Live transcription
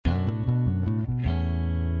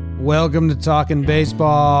Welcome to Talking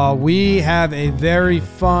Baseball. We have a very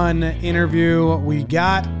fun interview. We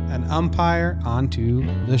got an umpire onto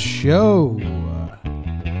the show.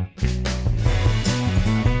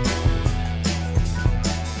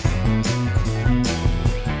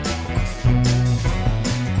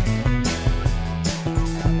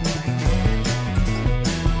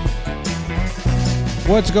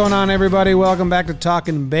 What's going on, everybody? Welcome back to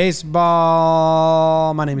Talking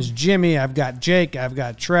Baseball. My name is Jimmy. I've got Jake. I've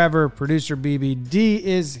got Trevor. Producer BBD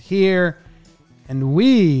is here. And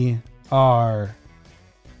we are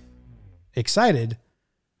excited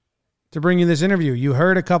to bring you this interview. You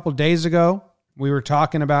heard a couple days ago, we were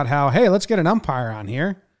talking about how, hey, let's get an umpire on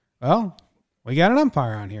here. Well, we got an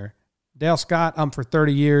umpire on here. Dale Scott, for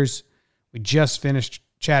 30 years. We just finished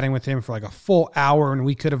chatting with him for like a full hour, and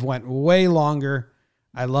we could have went way longer.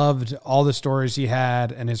 I loved all the stories he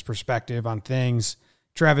had and his perspective on things.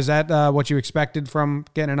 Trev, is that what you expected from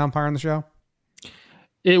getting an umpire on the show?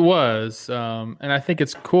 It was. And I think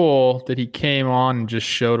it's cool that he came on and just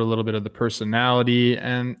showed a little bit of the personality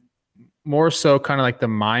and more so kind of like the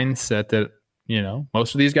mindset that, you know,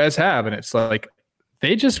 most of these guys have. And it's like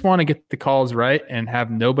they just want to get the calls right and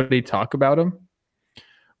have nobody talk about them,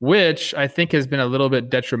 which I think has been a little bit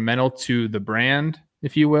detrimental to the brand,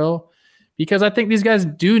 if you will. Because I think these guys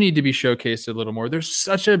do need to be showcased a little more. They're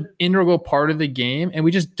such an integral part of the game, and we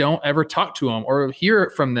just don't ever talk to them or hear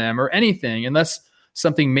it from them or anything unless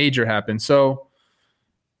something major happens. So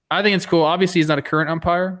I think it's cool. Obviously, he's not a current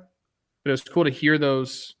umpire, but it's cool to hear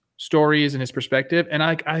those stories and his perspective. And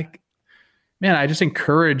I just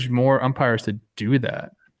encourage more umpires to do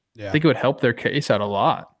that. Yeah. I think it would help their case out a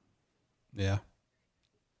lot. Yeah.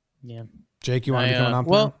 Jake, you want to become an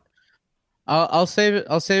umpire? Well, I'll save it.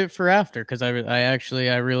 I'll save it for after because I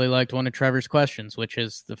really liked one of Trevor's questions, which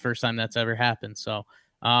is the first time that's ever happened. So,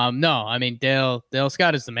 no, I mean Dale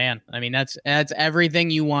Scott is the man. I mean that's everything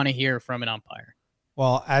you want to hear from an umpire.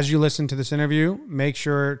 Well, as you listen to this interview, make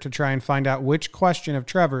sure to try and find out which question of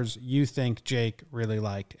Trevor's you think Jake really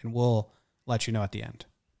liked, and we'll let you know at the end.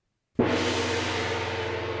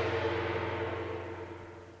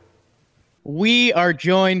 We are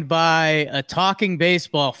joined by a Talking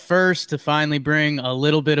Baseball first to finally bring a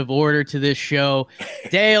little bit of order to this show.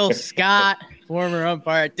 Dale Scott, former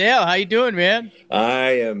umpire. Dale, how you doing, man?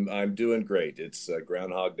 I'm doing great. It's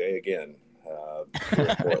Groundhog Day again here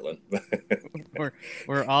in Portland.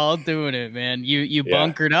 we're all doing it, man. You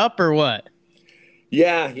bunkered up or what?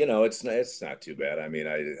 Yeah, you know, it's not too bad. I mean,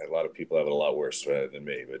 a lot of people have it a lot worse than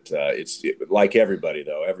me, but it's like everybody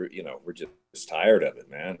though. We're just tired of it,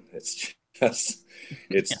 man.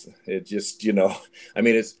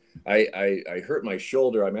 I hurt my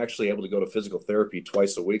shoulder. I'm actually able to go to physical therapy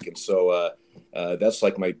twice a week. And so that's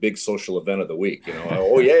like my big social event of the week, you know.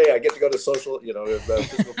 Oh yeah, I get to go to physical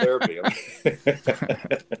therapy.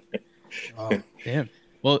 Oh, damn.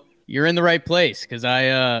 Well, you're in the right place because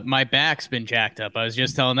my back's been jacked up. I was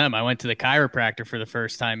just telling them I went to the chiropractor for the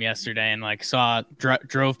first time yesterday and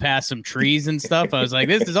drove past some trees and stuff. I was like,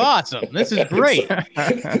 this is awesome. This is great.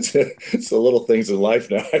 It's the little things in life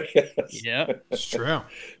now, I guess. Yeah, it's true.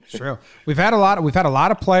 It's true. We've had a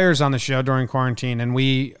lot of players on the show during quarantine, and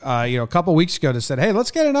we a couple weeks ago just said, hey,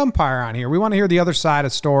 let's get an umpire on here. We want to hear the other side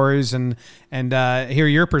of stories and hear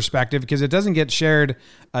your perspective because it doesn't get shared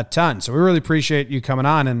a ton. So we really appreciate you coming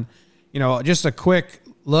on. And just a quick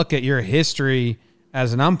look at your history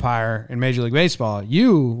as an umpire in Major League Baseball.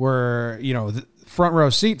 You were the front row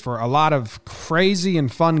seat for a lot of crazy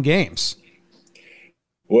and fun games.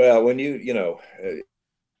 Well, when you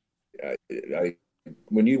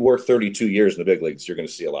work 32 years in the big leagues, you're going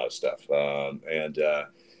to see a lot of stuff. It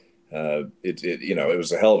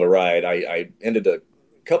was a hell of a ride. I ended a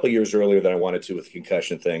couple of years earlier than I wanted to with the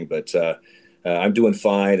concussion thing, but I'm doing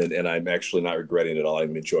fine, and I'm actually not regretting it at all.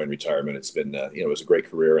 I'm enjoying retirement. It's been, it was a great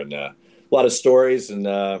career and a lot of stories, and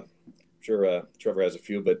I'm sure Trevor has a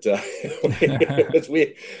few, but it's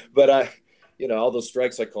weird. But all those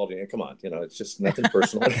strikes I called in. Come on, it's just nothing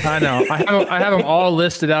personal. I know. I have them all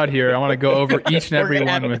listed out here. I want to go over each and every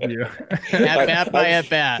one with you. At bat by at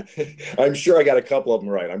bat. I'm sure I got a couple of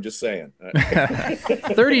them right. I'm just saying.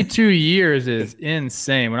 32 years is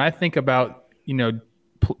insane. When I think about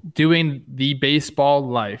doing the baseball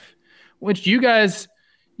life, which you guys,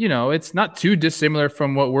 it's not too dissimilar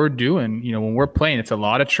from what we're doing. When we're playing, it's a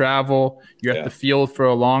lot of travel. You're at the field for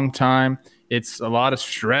a long time. It's a lot of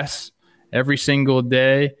stress every single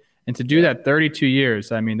day. And to do that 32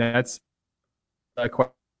 years, I mean, that's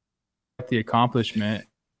quite the accomplishment.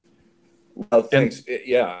 Well, thanks.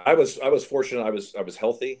 I was fortunate. I was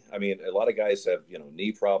healthy. I mean, a lot of guys have,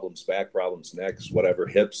 knee problems, back problems, necks, whatever,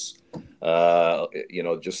 hips.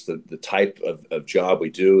 Just the type of job we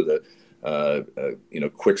do, the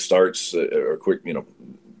quick starts or quick,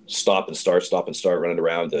 stop and start running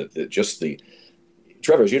around,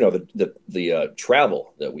 Trevor, as you know, the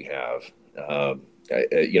travel that we have,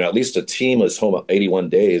 at least a team is home 81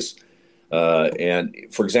 days. And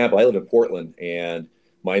for example, I live in Portland, and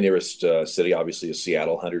my nearest city obviously is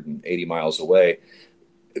Seattle, 180 miles away.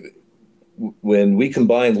 When we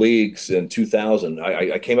combined leagues in 2000,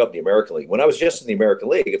 I came up in the American League. When I was just in the American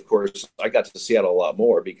League, of course, I got to Seattle a lot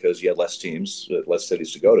more because you had less teams, less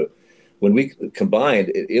cities to go to. When we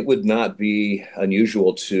combined, it would not be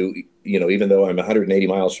unusual to, even though I'm 180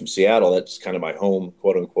 miles from Seattle, that's kind of my home,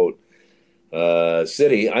 quote unquote,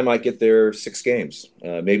 city, I might get there 6 games,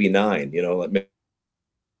 maybe 9,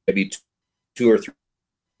 maybe 2 or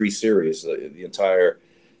 3 series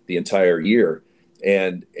the entire year.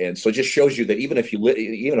 And so it just shows you that even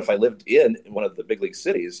if I lived in one of the big league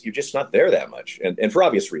cities, you're just not there that much. And for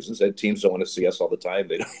obvious reasons, that teams don't want to see us all the time.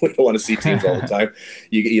 We don't want to see teams all the time.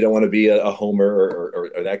 You don't want to be a homer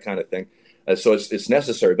or that kind of thing. So it's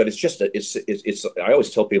necessary, but it's I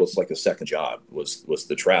always tell people it's like a second job was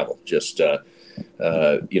the travel. Just and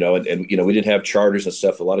we didn't have charters and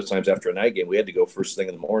stuff. A lot of times after a night game, we had to go first thing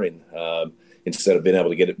in the morning. Instead of being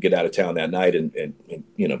able to get out of town that night, and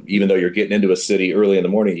even though you're getting into a city early in the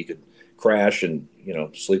morning, you could crash and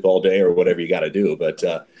sleep all day or whatever you got to do. But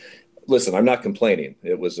listen, I'm not complaining.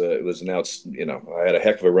 It was I had a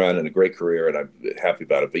heck of a run and a great career, and I'm happy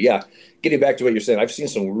about it. But yeah, getting back to what you're saying, I've seen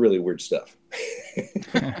some really weird stuff.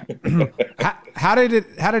 How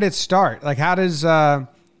did it start? Like, how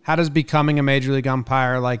does becoming a major league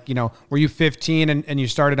umpire, were you 15 and you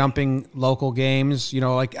started umping local games,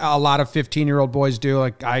 like a lot of 15-year-old boys do?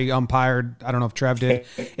 Like I umpired, I don't know if Trev did.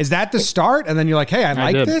 Is that the start? And then you're like, hey, I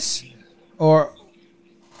like this? Or?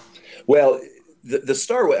 Well, the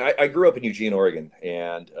start, I grew up in Eugene, Oregon,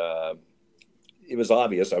 and it was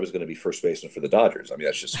obvious I was going to be first baseman for the Dodgers. I mean,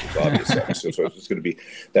 was obvious. That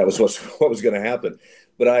was what was going to happen.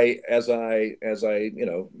 But as I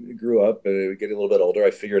grew up, getting a little bit older,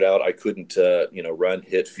 I figured out I couldn't, run,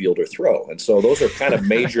 hit, field, or throw. And so those are kind of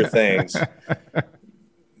major things. I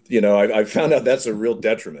found out that's a real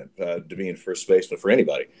detriment to being first baseman for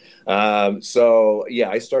anybody. So yeah,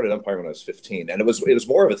 I started umpiring when I was 15, and it was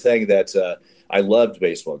more of a thing that I loved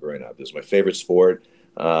baseball growing up. It was my favorite sport.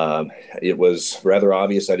 It was rather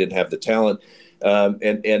obvious I didn't have the talent,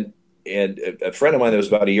 and a friend of mine that was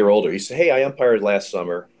about a year older, he said, hey, I umpired last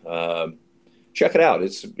summer. Check it out.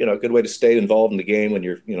 It's, a good way to stay involved in the game when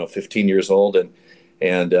you're, 15 years old.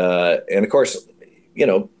 And of course,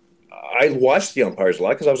 I watched the umpires a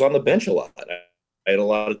lot because I was on the bench a lot. I had a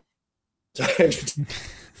lot of time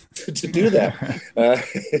to do that.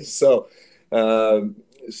 So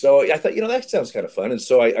I thought, that sounds kind of fun. And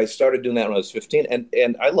so I started doing that when I was 15,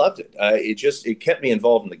 and I loved it. It kept me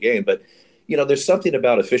involved in the game. But there's something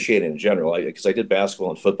about officiating in general, because I did basketball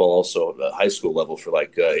and football also at the high school level for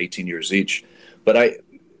 18 years each. But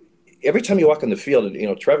every time you walk on the field,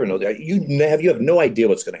 and Trevor knows that, you have no idea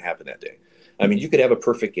what's going to happen that day. I mean, you could have a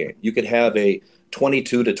perfect game. You could have a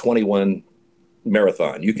 22-21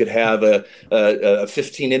 marathon. You could have a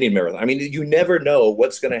 15-inning marathon. I mean, you never know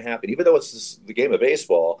what's going to happen. Even though it's the game of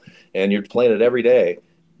baseball and you're playing it every day,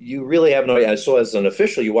 you really have no idea. So as an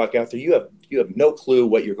official, you walk out there, you have no clue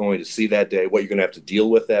what you're going to see that day, what you're going to have to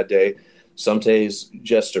deal with that day. Some days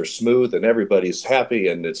just are smooth and everybody's happy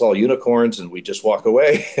and it's all unicorns and we just walk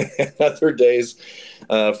away. Other days,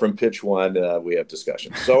 from pitch one, we have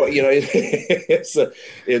discussions. So it's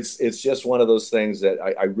just one of those things that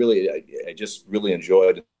I just really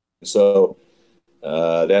enjoyed. So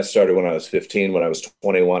that started when I was 15. When I was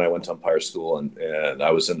 21, I went to umpire school and I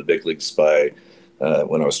was in the big leagues by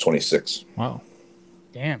when I was 26. Wow.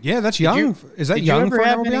 Damn. Yeah, that's young. Is that young for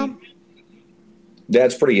an OBM?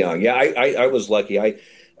 That's pretty young. Yeah, I was lucky. I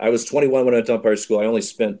was 21 when I went to umpire school. I only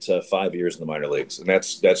spent 5 years in the minor leagues, and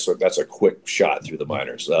that's a quick shot through the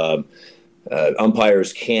minors.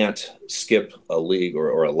 Umpires can't skip a league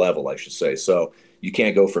or a level, I should say. So you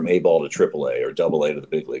can't go from A ball to Triple A or Double A to the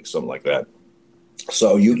big league, something like that.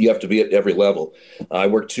 So you have to be at every level. I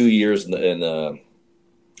worked 2 years in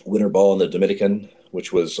winter ball in the Dominican,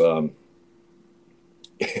 which was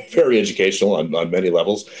very educational on many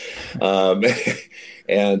levels.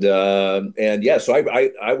 And yeah, so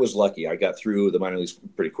I was lucky. I got through the minor leagues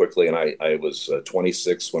pretty quickly, and I was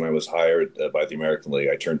 26 when I was hired by the American League.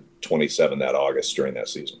 I turned 27 that August during that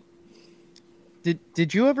season.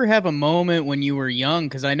 Did you ever have a moment when you were young?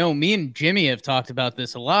 Because I know me and Jimmy have talked about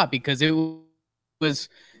this a lot, because it was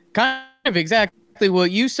kind of exactly exactly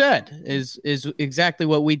what you said. Is exactly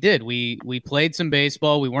what we did. We played some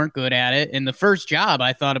baseball. We weren't good at it. And the first job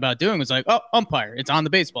I thought about doing was like, oh, umpire. It's on the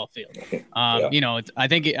baseball field. You know, I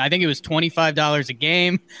think it was $25 a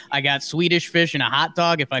game. I got Swedish fish and a hot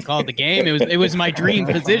dog if I called the game. It was my dream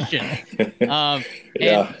position. And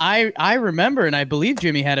I remember, and I believe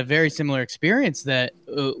Jimmy had a very similar experience, that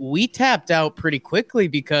we tapped out pretty quickly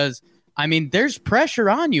because, I mean, there's pressure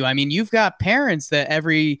on you. I mean, you've got parents that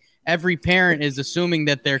every parent is assuming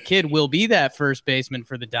that their kid will be that first baseman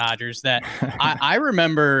for the Dodgers. That I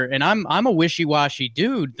remember, and I'm a wishy-washy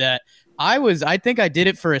dude, that I think I did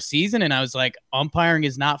it for a season and I was like, umpiring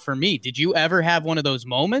is not for me. Did you ever have one of those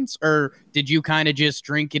moments, or did you kind of just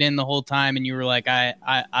drink it in the whole time and you were like,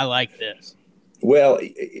 I like this? Well,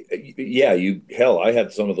 yeah, I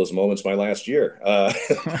had some of those moments my last year. Yeah,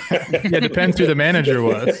 it depends who the manager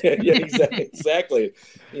was. Yeah, exactly.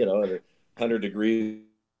 You know, 100 degrees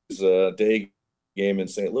day game in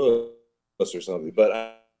St. Louis or something.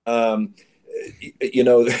 But, you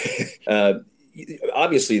know,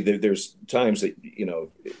 obviously there's times that, you know,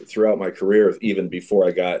 throughout my career, even before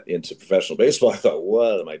I got into professional baseball, I thought,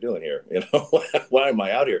 what am I doing here? You know, why am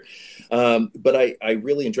I out here? But I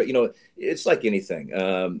really enjoy, you know, it's like anything.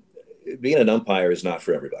 Being an umpire is not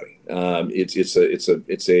for everybody.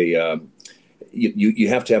 You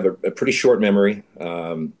have to have a pretty short memory,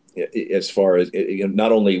 as far as, you know,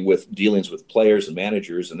 not only with dealings with players and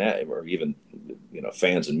managers and that, or even, you know,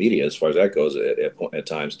 fans and media, as far as that goes at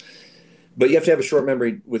times. But you have to have a short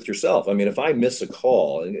memory with yourself. I mean, if I miss a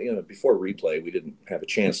call, and, you know, before replay, we didn't have a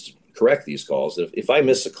chance to correct these calls. If I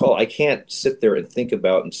miss a call, I can't sit there and think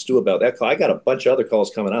about and stew about that call. I got a bunch of other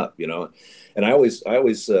calls coming up, you know, and I always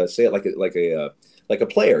say it like a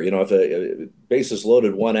player. You know, if a base is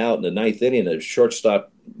loaded, one out in the ninth inning, a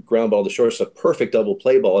shortstop ground ball to shortstop, perfect double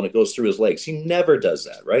play ball, and it goes through his legs. He never does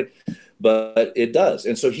that, right? But it does.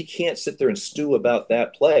 And so he can't sit there and stew about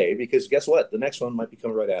that play, because guess what? The next one might be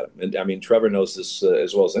coming right at him. And I mean, Trevor knows this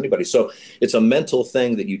as well as anybody. So it's a mental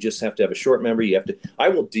thing that you just have to have a short memory. I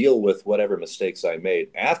will deal with whatever mistakes I made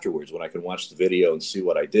afterwards when I can watch the video and see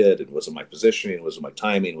what I did. And was it my positioning? Was it my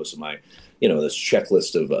timing? Was it my, you know, this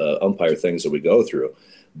checklist of umpire things that we go through?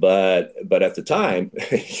 But at the time,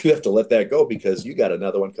 you have to let that go because you got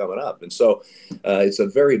another one coming up. And so it's a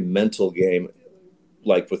very mental game,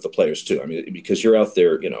 like with the players too. I mean, because you're out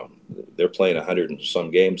there, you know, they're playing 100 and some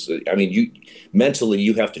games. I mean, you mentally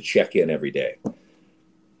have to check in every day.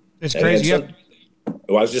 It's crazy.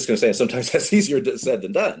 Well, I was just going to say, sometimes that's easier said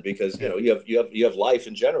than done, because, you know, you have life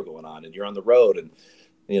in general going on, and you're on the road, and,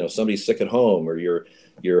 you know, somebody's sick at home, or your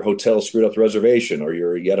hotel screwed up the reservation, or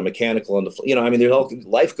you had a mechanical on the, you know, I mean,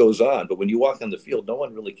 life goes on, but when you walk on the field, no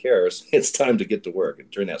one really cares. It's time to get to work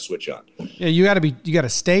and turn that switch on. Yeah, you got to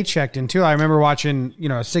stay checked in too. I remember watching, you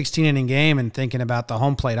know, a 16-inning game and thinking about the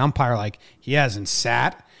home plate umpire, like, he hasn't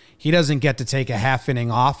sat. He doesn't get to take a half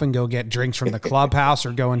inning off and go get drinks from the clubhouse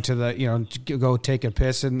or go into the, you know, go take a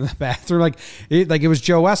piss in the bathroom. Like it was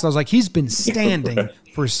Joe West. I was like, he's been standing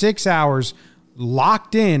for 6 hours,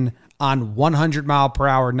 locked in on 100 mile per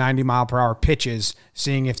hour, 90 mile per hour pitches,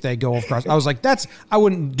 seeing if they go across. I was like, I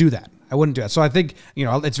wouldn't do that. So I think, you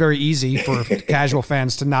know, it's very easy for casual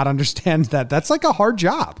fans to not understand that. That's like a hard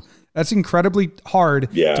job. That's incredibly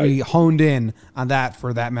hard to be honed in on that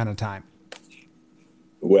for that amount of time.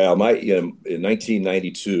 Well, in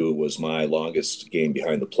 1992 was my longest game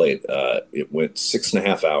behind the plate. It went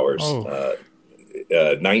 6.5 hours,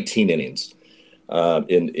 19 innings.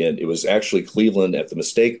 And it was actually Cleveland at the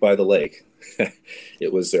Mistake by the Lake.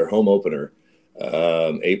 It was their home opener,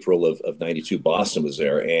 April of 92. Boston was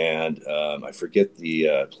there. And I forget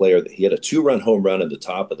the player. He had a 2-run home run in the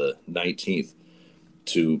top of the 19th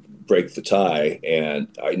to break the tie.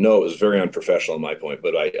 And I know it was very unprofessional on my point,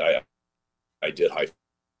 but I did high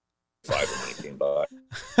five him when he came by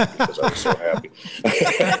because I was so happy.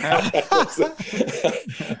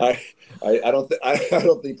 I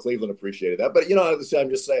don't think Cleveland appreciated that, but, you know, I'm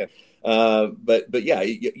just saying. But yeah,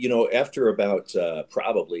 you know, after about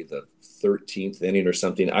probably the 13th inning or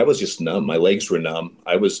something, I was just numb. My legs were numb.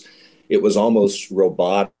 It was almost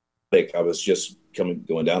robotic. I was just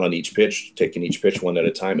going down on each pitch, taking each pitch one at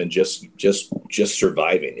a time, and just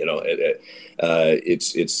surviving. You know,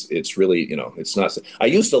 it's really, you know, it's not. I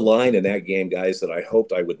used a line in that game, guys, that I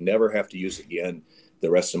hoped I would never have to use again the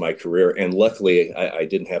rest of my career, and luckily I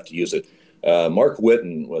didn't have to use it. Mark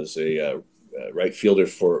Whitten was a right fielder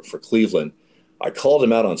for Cleveland. I called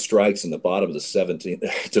him out on strikes in the bottom of the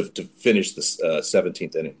 17th to finish the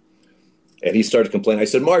 17th inning. And he started complaining. I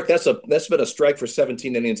said, Mark, that's been a strike for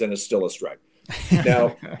 17 innings, and it's still a strike.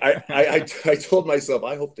 Now, I told myself,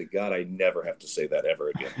 I hope to God I never have to say that ever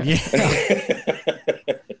again.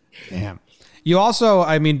 Damn. You also,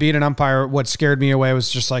 I mean, being an umpire, what scared me away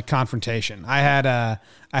was just like confrontation. I had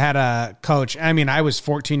a coach. I mean, I was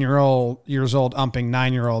 14 years old umping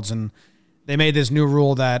 9-year-olds, and they made this new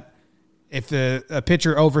rule that if a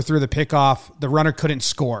pitcher overthrew the pickoff, the runner couldn't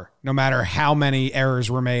score, no matter how many errors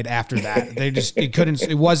were made after that.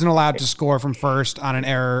 It wasn't allowed to score from first on an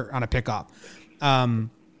error on a pickoff.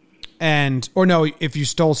 If you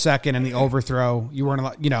stole second and the overthrow, you weren't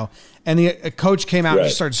allowed, and the coach came out and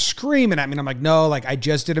just started screaming at me. And I'm like, no, like I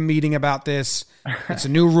just did a meeting about this. It's a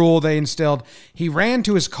new rule they instilled. He ran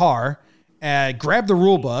to his car, grabbed the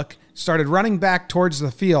rule book, started running back towards the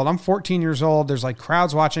field. I'm 14 years old. There's like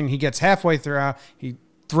crowds watching. He gets halfway through. He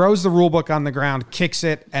throws the rule book on the ground, kicks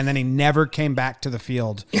it, and then he never came back to the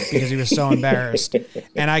field because he was so embarrassed.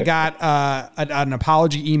 And I got an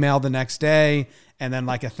apology email the next day, and then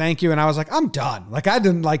like a thank you. And I was like, I'm done. Like I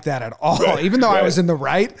didn't like that at all, even though I was in the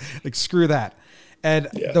right. Like screw that. And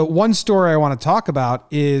the one story I want to talk about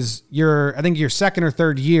is I think your second or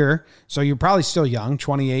third year. So you're probably still young,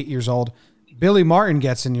 28 years old. Billy Martin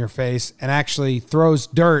gets in your face and actually throws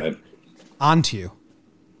dirt onto you.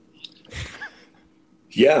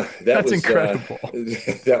 Yeah, that's incredible.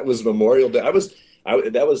 That was Memorial Day. That was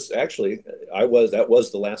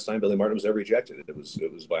the last time Billy Martin was ever ejected. It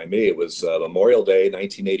was by me. It was Memorial Day,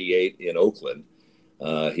 1988 in Oakland.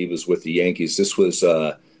 He was with the Yankees. This was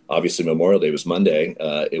obviously Memorial Day was Monday.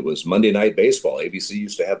 It was Monday Night Baseball. ABC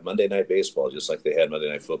used to have Monday Night Baseball, just like they had Monday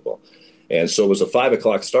Night Football. And so it was a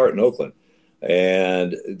 5:00 start in Oakland.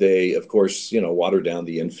 And they, of course, watered down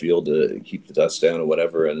the infield to keep the dust down or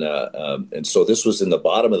whatever. And so this was in the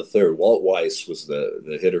bottom of the third. Walt Weiss was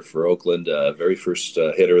the hitter for Oakland, very first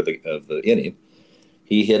hitter of the inning.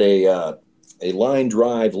 He hit a low line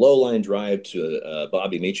drive to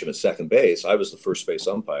Bobby Meacham at second base. I was the first base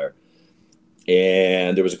umpire.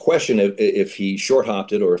 And there was a question if he short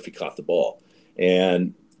hopped it or if he caught the ball.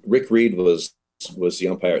 And Rick Reed was the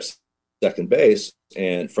umpire at second base.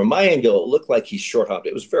 And from my angle, it looked like he short hopped.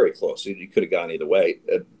 It was very close. He could have gone either way.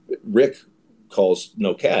 Rick calls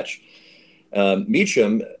no catch.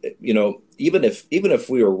 Meacham, even if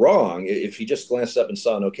we were wrong, if he just glanced up and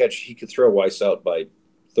saw no catch, he could throw Weiss out by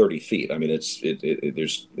 30 feet. I mean,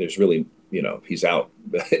 there's really, he's out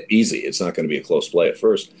easy. It's not going to be a close play at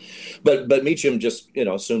first. But Meacham just,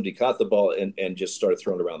 assumed he caught the ball and just started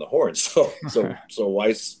throwing around the horn. So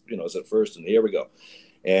Weiss, is at first, and here we go.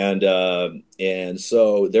 And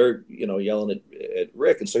so they're yelling at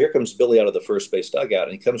Rick, and so here comes Billy out of the first base dugout,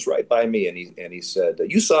 and he comes right by me, and he said,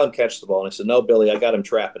 "You saw him catch the ball?" And I said, "No, Billy, I got him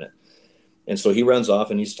trapping it." And so he runs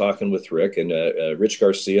off, and he's talking with Rick, and Rich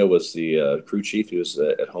Garcia was the crew chief. He was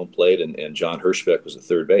at home plate, and John Hirschbeck was at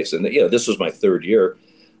third base. And this was my third year.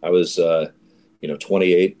 I was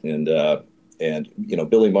 28, and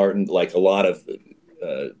Billy Martin, like a lot of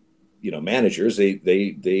managers,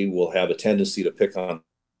 they will have a tendency to pick on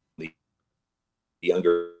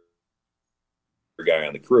younger guy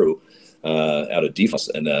on the crew out of defense,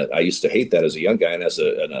 and I used to hate that as a young guy, and as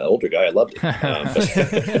an older guy, I loved it.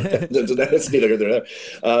 That's neither here nor there.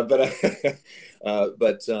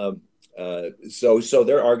 So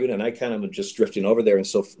they're arguing, and I kind of am just drifting over there, and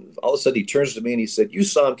so all of a sudden he turns to me and he said, "You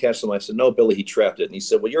saw him catch them?" I said, "No, Billy, he trapped it." And he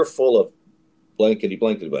said, "Well, you're full of blankety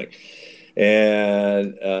blankety blank."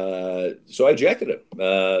 And so I ejected him.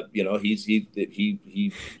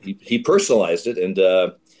 He personalized it,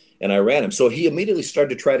 and I ran him. So he immediately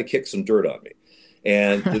started to try to kick some dirt on me.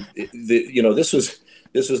 And this was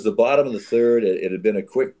the bottom of the third. It had been a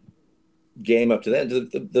quick game up to then.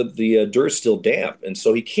 The dirt's still damp, and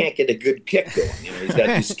so he can't get a good kick going.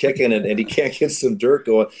 He's kicking and he can't get some dirt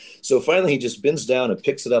going. So finally, he just bends down and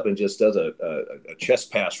picks it up and just does a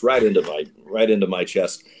chest pass right into my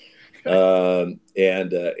chest. So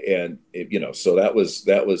that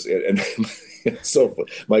was and so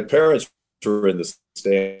my parents were in the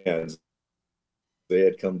stands. They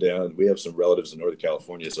had come down. We have some relatives in Northern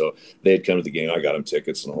California, so they had come to the game. I got them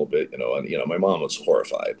tickets and a whole bit, and my mom was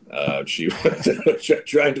horrified. She was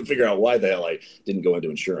trying to figure out why the hell I didn't go into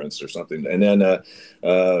insurance or something. And then,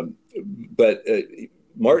 but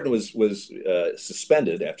Martin was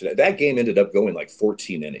suspended after that. That game ended up going like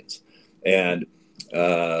 14 innings, and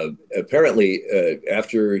apparently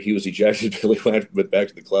after he was ejected, Billy went back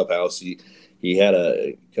to the clubhouse. He had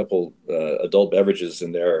a couple adult beverages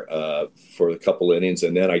in there for a couple innings,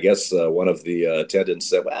 and then I guess one of the attendants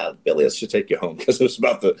said, "Well, Billy, let's just take you home," because it was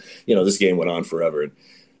about this game went on forever.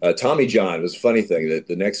 Tommy John, it was a funny thing that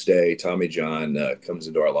the next day, Tommy John comes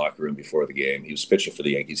into our locker room before the game. He was pitching for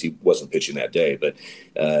the Yankees. He wasn't pitching that day, but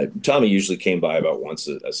Tommy usually came by about once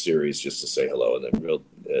a series just to say hello, and a real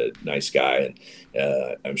nice guy.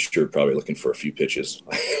 And I'm sure probably looking for a few pitches.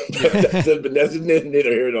 But that's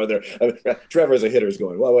neither here nor there. I mean, Trevor as a hitter is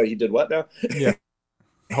going, well, wait, he did what now? Yeah.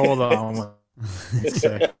 Hold on.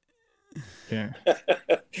 Yeah.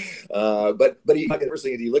 But he, the first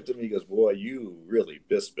thing he looked at me, he goes, "Boy, you really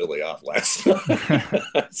pissed Billy off last night."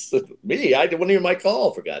 Me, I wasn't even my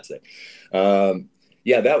call, for God's sake.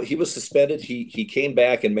 Yeah, that he was suspended. He came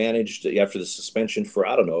back and managed after the suspension for,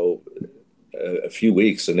 I don't know, a few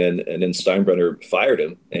weeks, and then Steinbrenner fired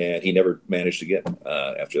him, and he never managed again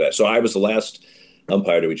after that. So I was the last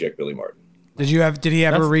umpire to eject Billy Martin. Did he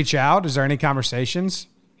ever reach out? Is there any conversations?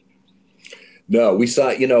 No, we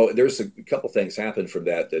saw, there's a couple things happened from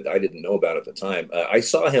that I didn't know about at the time. I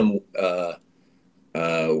saw him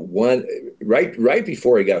right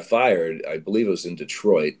before he got fired. I believe it was in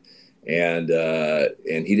Detroit, and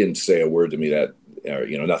he didn't say a word to me that,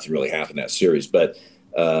 nothing really happened that series. But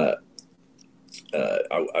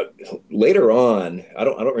later on, I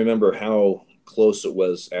don't remember how close it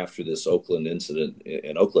was after this Oakland incident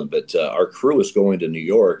in Oakland, but our crew was going to New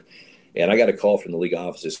York, and I got a call from the league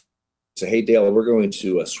offices. Say, hey, Dale, we're going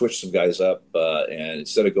to switch some guys up, and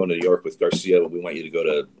instead of going to New York with Garcia, we want you to go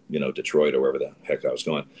to Detroit or wherever the heck I was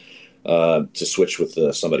going to switch with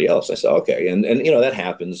somebody else. I said, okay, and that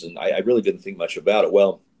happens, and I really didn't think much about it.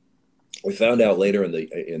 Well, we found out later in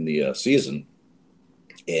the season,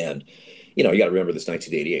 and you got to remember this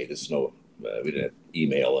 1988. This is we didn't have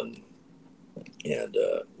email and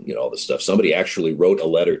all this stuff. Somebody actually wrote a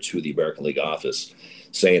letter to the American League office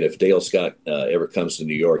saying if Dale Scott ever comes to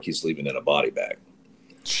New York, he's leaving in a body bag.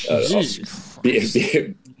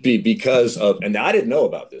 Because of, and I didn't know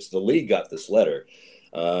about this. The league got this letter.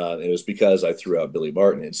 It was because I threw out Billy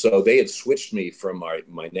Martin. And so they had switched me from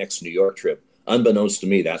my next New York trip. Unbeknownst to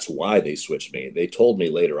me, that's why they switched me. They told me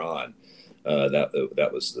later on that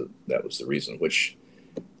was the reason, which,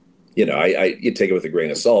 you take it with a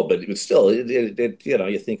grain of salt, but it was still,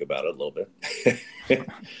 you think about it a little bit.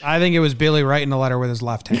 I think it was Billy writing a letter with his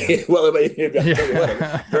left hand. Well,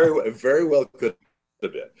 very well could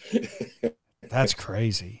have been. That's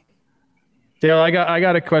crazy. Dale, I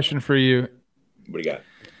got a question for you. What do you got?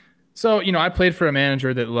 So, I played for a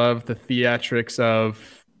manager that loved the theatrics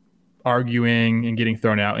of arguing and getting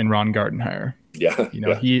thrown out in Ron Gardenhire. Yeah.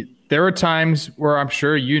 There were times where I'm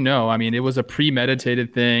sure it was a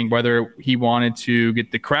premeditated thing, whether he wanted to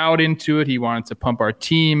get the crowd into it, he wanted to pump our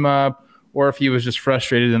team up, or if he was just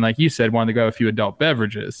frustrated and, like you said, wanted to go have a few adult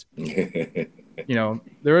beverages. There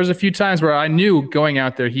was a few times where I knew going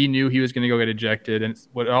out there, he knew he was going to go get ejected, and it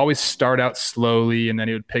would always start out slowly and then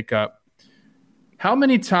he would pick up. How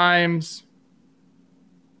many times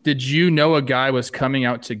did you know a guy was coming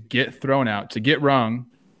out to get thrown out, to get rung,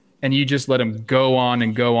 and you just let him go on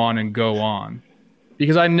and go on and go on?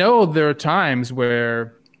 Because I know there are times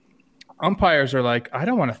where umpires are like, I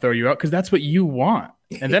don't want to throw you out because that's what you want.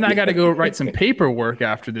 And then I got to go write some paperwork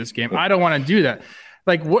after this game. I don't want to do that.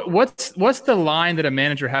 Like, what's the line that a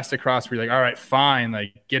manager has to cross where you're like, all right, fine,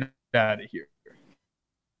 like, get out of here?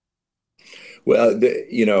 Well,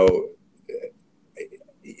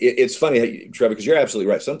 it's funny, Trevor, because you're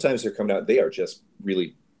absolutely right. Sometimes they're coming out, they are just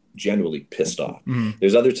really genuinely pissed off. Mm-hmm.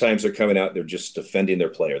 There's other times they're coming out, they're just defending their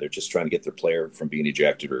player. They're just trying to get their player from being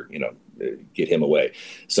ejected or, get him away.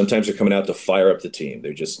 Sometimes they're coming out to fire up the team.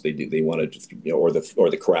 They're just, they want to, or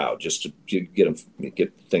the crowd just to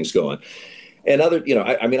get things going. And other,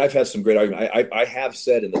 I've had some great arguments. I have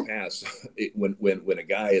said in the past when a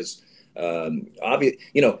guy is, obvious,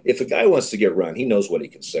 if a guy wants to get run, he knows what he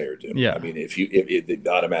can say or do. Yeah. I mean, if the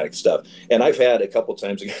automatic stuff, and I've had a couple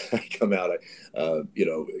times a guy come out,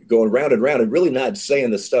 going round and round and really not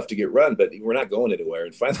saying the stuff to get run, but we're not going anywhere.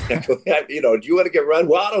 And finally, I go, do you want to get run?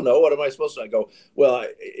 Well, I don't know. What am I supposed to? I go, well,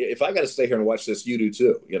 if I got to stay here and watch this, you do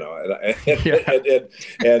too.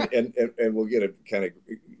 And we'll get a kind of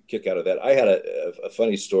kick out of that. I had a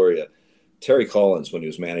funny story. Terry Collins, when he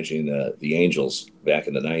was managing the Angels back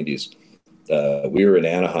in the 90s, we were in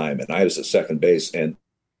Anaheim, and I was at second base, and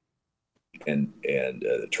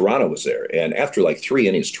Toronto was there. And after like 3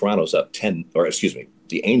 innings, Toronto's up 10, or excuse me,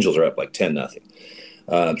 the Angels are up like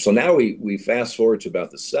 10-0. So now we fast forward to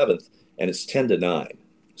about the 7th, and it's 10-9.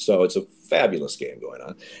 So it's a fabulous game going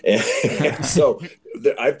on. And so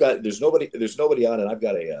there's nobody on, and I've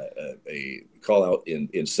got a call out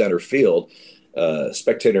in center field.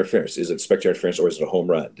 Spectator interference. Is it spectator interference or is it a home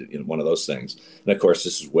run? One of those things. And of course,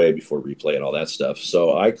 this is way before replay and all that stuff.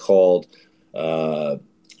 So I called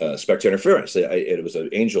spectre interference. It was an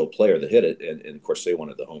Angel player that hit it, and of course they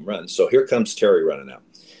wanted the home run. So here comes Terry running out,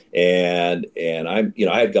 and I'm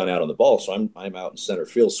I had gone out on the ball, so I'm out in center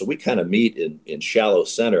field. So we kind of meet in shallow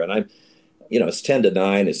center, and I'm it's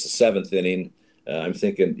 10-9. It's the seventh inning. I'm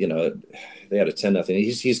thinking they had a 10-0.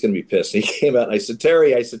 He's going to be pissed. He came out and I said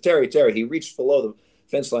Terry. Terry. He reached below the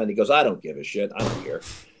fence line. He goes, I don't give a shit. I don't care.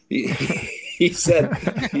 He said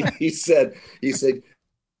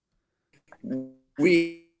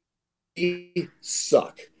we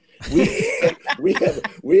suck. We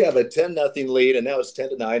have a 10-0 lead, and now it's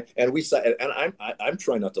 10-9, and I'm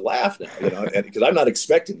trying not to laugh now, because I'm not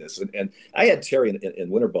expecting this. And I had Terry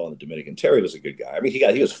in winter ball in the Dominican. Terry was a good guy. I mean,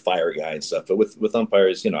 he was a fire guy and stuff. But with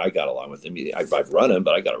umpires, I got along with him. I've run him,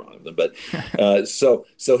 but I got along with him. But so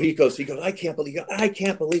he goes, I can't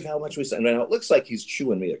believe how much we said. Now it looks like he's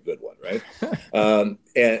chewing me a good one, right?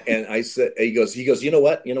 And I said, he goes, you know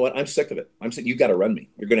what? I'm sick of it. I'm sick. You got to run me.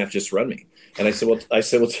 You're going to have to just run me. And I said, well,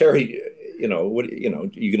 Terry, you going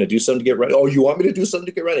to do something to get ready? Oh, you want me to do something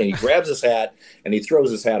to get ready? And he grabs his hat and he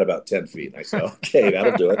throws his hat about 10 feet. And I said, okay,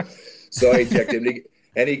 that'll do it. So I ejected him.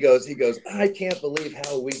 And he goes, I can't believe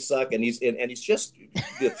how we suck. And he's just,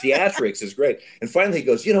 the theatrics is great. And finally he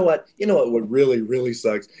goes, you know what really, really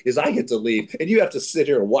sucks is I get to leave and you have to sit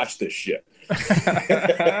here and watch this shit.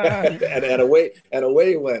 and away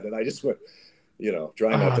he went. And I just went,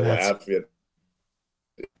 trying not to laugh.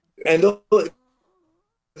 And those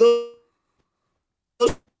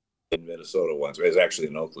in Minnesota once, it was actually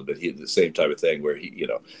in Oakland, but the same type of thing where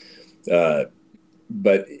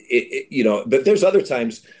but but there's other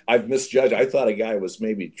times I've misjudged. I thought a guy was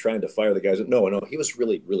maybe trying to fire the guys. No, he was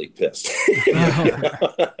really, really pissed.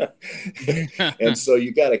 And so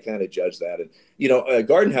you got to kind of judge that. And,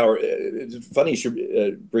 Gardenhauer, it's funny you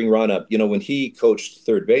should bring Ron up. When he coached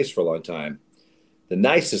third base for a long time, the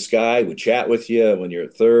nicest guy would chat with you when you're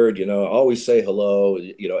at third, always say hello,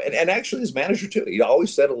 and actually his manager too. He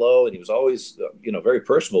always said hello and he was always, very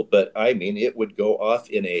personable, but I mean, it would go off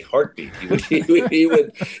in a heartbeat. He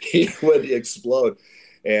would explode.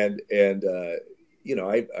 And I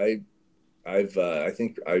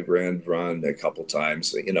think I ran Ron a couple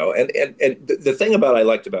times, and the thing I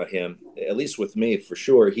liked about him, at least with me for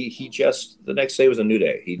sure, he just, the next day was a new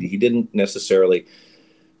day. He didn't necessarily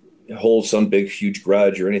hold some big huge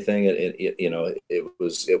grudge or anything. It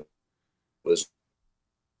was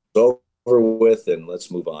over with and let's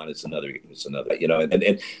move on. It's another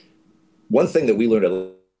and one thing that we learned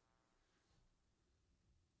a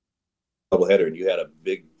doubleheader, and you had a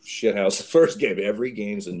big shithouse first game. Every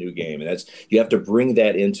game's a new game, and you have to bring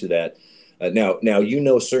that into that. Now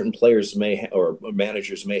certain players or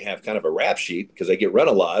managers may have kind of a rap sheet because they get run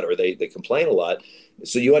a lot or they complain a lot.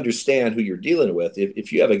 So you understand who you're dealing with.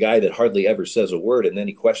 If you have a guy that hardly ever says a word and then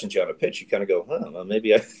he questions you on a pitch, you kind of go, well,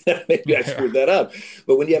 maybe I screwed that up.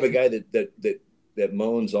 But when you have a guy that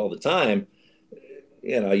moans all the time,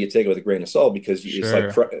 you take it with a grain of salt because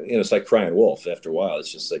it's like crying wolf. After a while,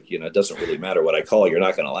 it's just like, it doesn't really matter what I call you, you're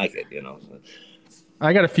not going to like it.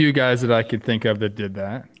 I got a few guys that I could think of that did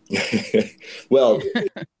that. Well,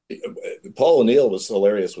 Paul O'Neill was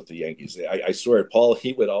hilarious with the Yankees. I swear, Paul,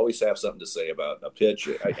 he would always have something to say about a pitch.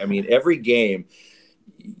 I mean, every game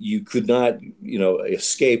you could not,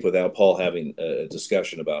 escape without Paul having a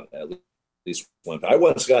discussion about at least one. I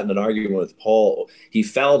once got in an argument with Paul. He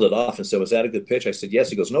fouled it off and said, "Was that a good pitch?" I said, "Yes."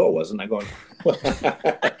 He goes, "No, it wasn't." I go,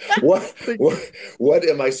 what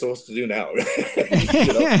am I supposed to do now?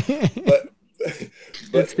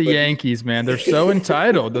 But it's the Yankees, man. They're so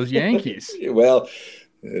entitled, those Yankees. Well,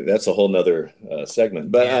 that's a whole nother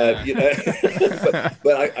segment. But I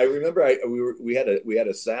remember we had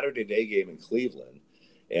a Saturday day game in Cleveland,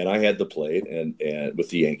 and I had the plate and with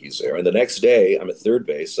the Yankees there. And the next day, I'm at third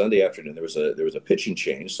base. Sunday afternoon, there was a pitching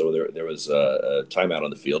change, so there was a timeout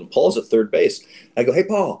on the field. And Paul's at third base. I go, "Hey,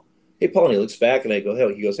 Paul." And he looks back, and I go,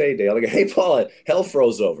 "He goes, hey, Dale." I go, "Hey, Paul, hell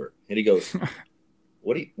froze over." And he goes,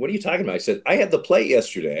 What are you talking about?" I said, "I had the plate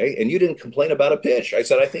yesterday and you didn't complain about a pitch." I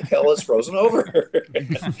said, "I think hell is frozen over."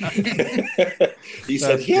 He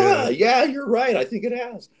said, yeah, you're right. I think it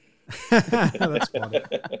has. That's funny.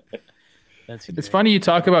 It's funny you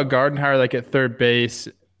talk about Gardenhauer like at third base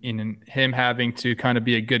and him having to kind of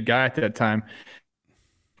be a good guy at that time.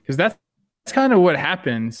 Because that's kind of what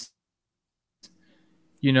happens.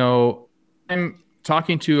 I'm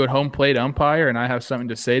talking to a home plate umpire and I have something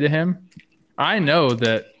to say to him. I know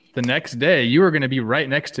that the next day you were going to be right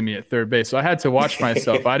next to me at third base. So I had to watch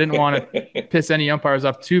myself. I didn't want to piss any umpires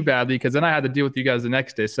off too badly because then I had to deal with you guys the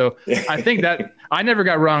next day. So I think that I never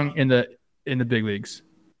got wrong in the big leagues.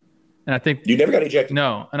 And I think you never got ejected.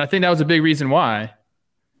 No. And I think that was a big reason why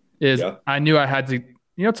I knew I had to,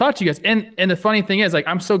 talk to you guys. And the funny thing is, like,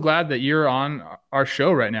 I'm so glad that you're on our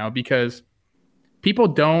show right now, because people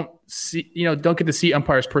don't get to see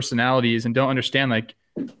umpires' personalities and don't understand, like,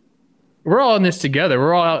 we're all in this together.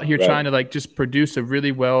 We're all out here trying to, like, just produce a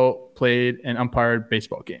really well played and umpired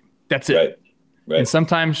baseball game. That's it. Right. And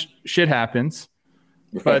sometimes shit happens.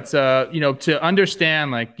 But, to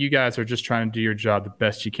understand, like, you guys are just trying to do your job the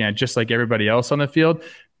best you can, just like everybody else on the field.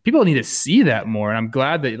 People need to see that more. And I'm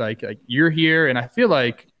glad that, like you're here. And I feel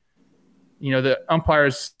like, the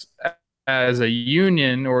umpires as a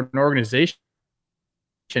union or an organization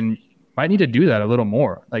might need to do that a little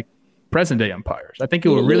more, like present day umpires. I think it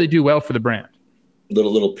will really do well for the brand.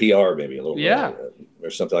 Little PR, maybe a little, or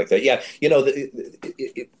something like that. Yeah,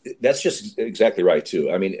 that's just exactly right too.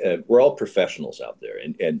 I mean, we're all professionals out there,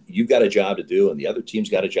 and you've got a job to do, and the other team's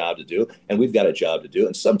got a job to do, and we've got a job to do,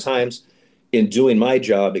 and sometimes in doing my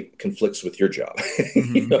job, it conflicts with your job,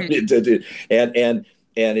 and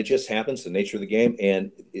it just happens, the nature of the game.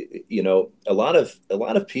 And a lot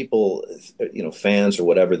of people, fans or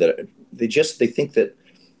whatever, that they think that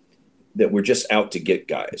we're just out to get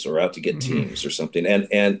guys or out to get teams or something.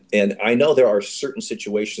 And I know there are certain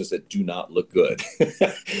situations that do not look good,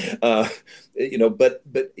 but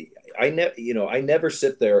I never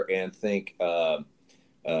sit there and think,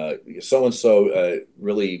 so-and-so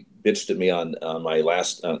really bitched at me on my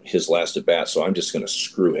his last at bat, so I'm just going to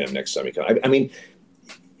screw him next time he comes. I mean,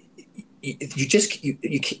 you can't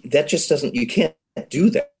do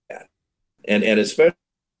that. And especially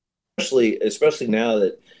now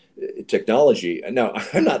that technology. Now,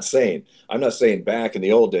 I'm not saying back in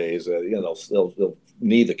the old days, they'll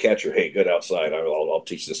need the catcher. Hey, get outside. I'll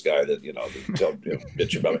teach this guy that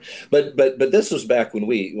bitch about me. But this was back when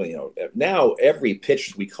now every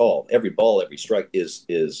pitch we call, every ball, every strike is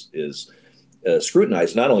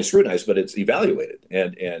scrutinized. Not only scrutinized, but it's evaluated.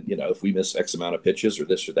 And if we miss X amount of pitches or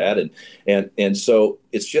this or that, and so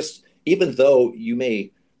it's just, even though you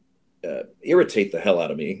may irritate the hell out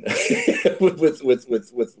of me with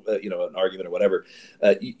an argument or whatever,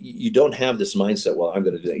 you don't have this mindset, well, I'm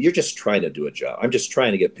going to do that. You're just trying to do a job. I'm just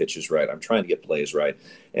trying to get pitches right. I'm trying to get plays right.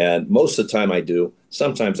 And most of the time I do.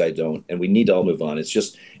 Sometimes I don't. And we need to all move on. It's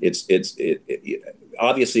just,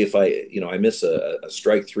 obviously, if I miss a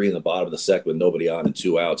strike three in the bottom of the second with nobody on and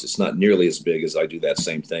 2 outs, it's not nearly as big as I do that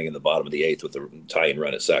same thing in the bottom of the eighth with the tying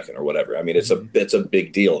run at second or whatever. I mean, it's a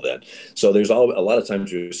big deal then. So there's a lot of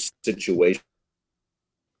times there's situational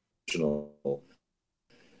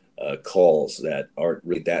calls that aren't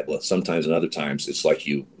really that. Sometimes and other times it's like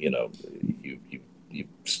you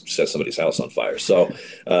set somebody's house on fire. So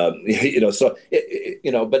but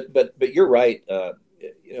you're right.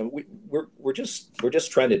 We're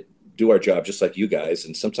just trying to do our job just like you guys,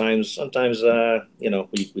 and sometimes we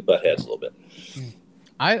butt heads a little bit.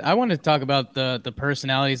 I want to talk about the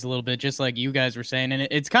personalities a little bit, just like you guys were saying, and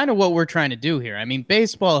it's kind of what we're trying to do here. I mean,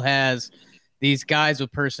 baseball has these guys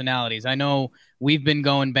with personalities. I know we've been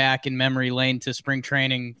going back in memory lane to spring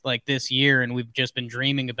training like this year, and we've just been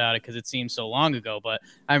dreaming about it because it seems so long ago. But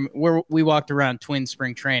we walked around Twin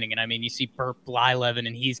spring training, and I mean, you see Burt Blyleven,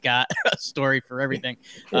 and he's got a story for everything.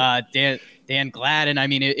 Dan Gladden. I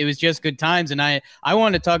mean, it was just good times, and I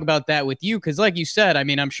wanted to talk about that with you because, like you said, I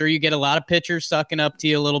mean, I'm sure you get a lot of pitchers sucking up to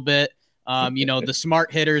you a little bit. The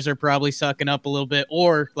smart hitters are probably sucking up a little bit,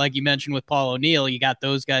 or like you mentioned with Paul O'Neill, you got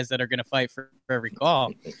those guys that are going to fight for every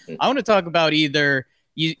call. I want to talk about either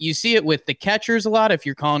you see it with the catchers a lot if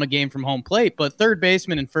you're calling a game from home plate, but third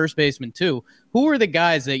baseman and first baseman too. Who were the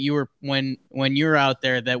guys that you were when you were out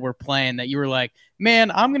there that were playing that you were like,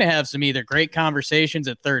 man, I'm going to have some either great conversations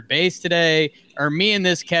at third base today, or me and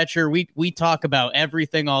this catcher, we talk about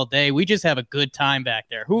everything all day. We just have a good time back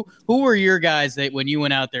there. Who were your guys that when you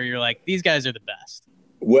went out there, you're like, these guys are the best?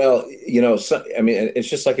 Well, it's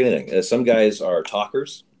just like anything. Some guys are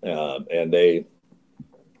talkers, and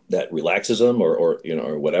that relaxes them or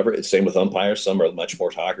whatever. It's same with umpires. Some are much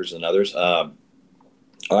more talkers than others. I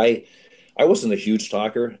wasn't a huge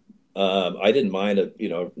talker. I didn't mind a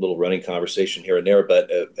little running conversation here and there,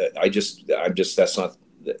 but I'm just that's not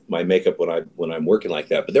my makeup when I'm working like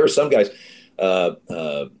that. But there were some guys,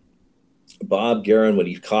 Bob Guerin, when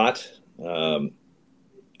he caught,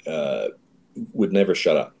 would never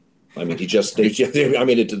shut up. I mean, to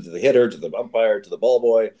the hitter, to the umpire, to the ball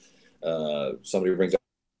boy. Somebody brings out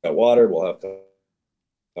water, we'll have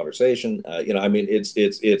conversation. It's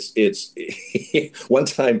one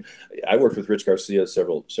time I worked with Rich Garcia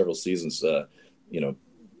several seasons,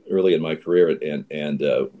 early in my career, and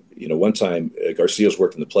one time Garcia's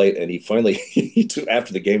working the plate, and he finally,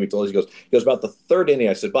 after the game, he told us, he goes, about the third inning,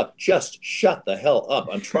 I said, Buck, just shut the hell up.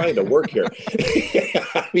 I'm trying to work here.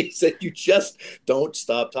 He said, you just don't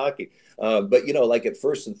stop talking. But, like at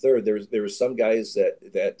first and third, there were some guys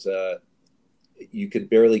that you could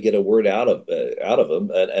barely get a word out of them,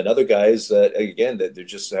 and other guys, again, that they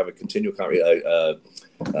just have a continual conversation.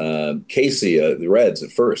 Casey, the Reds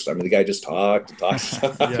at first. I mean, the guy just talked and talked.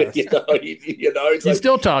 Yes. He's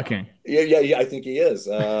still talking. Yeah, I think he is.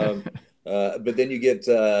 But then you get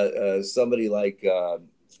somebody like I'm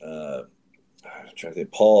trying to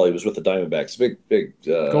think. Paul, he was with the Diamondbacks. Big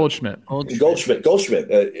Goldschmidt.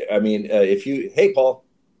 I mean, hey Paul.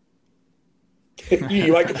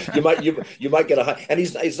 you might get a high, and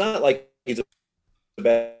he's not like he's a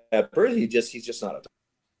bad person. He's just not a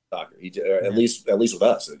talker. At least with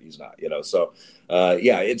us, he's not. So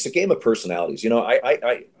it's a game of personalities.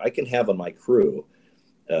 I can have on my crew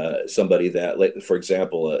somebody that, like, for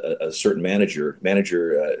example, a certain manager,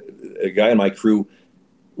 a guy in my crew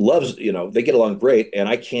loves. They get along great, and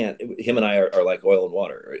I can't. Him and I are like oil and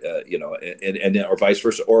water. And or vice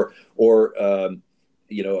versa, or a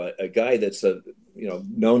guy that's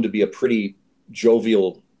known to be a pretty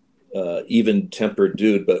jovial, even-tempered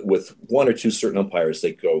dude, but with one or two certain umpires,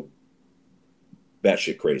 they go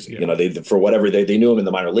batshit crazy. Yeah. They, for whatever, they knew him in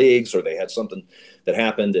the minor leagues, or they had something that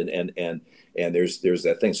happened, and there's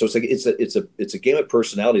that thing. So it's a game of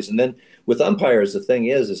personalities. And then with umpires, the thing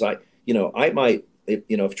is I might.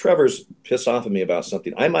 If Trevor's pissed off at me about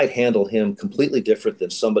something, I might handle him completely different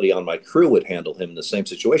than somebody on my crew would handle him in the same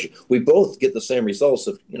situation. We both get the same results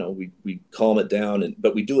of, we calm it down,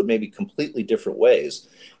 but we do it maybe completely different ways.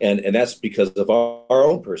 And that's because of our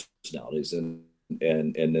own personalities and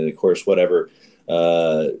then, of course, whatever,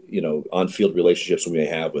 on-field relationships we may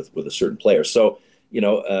have with a certain player. So,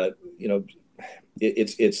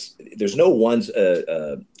 it's there's no one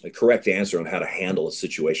a correct answer on how to handle a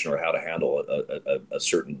situation or how to handle a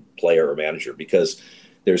certain player or manager, because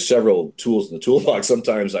there's several tools in the toolbox.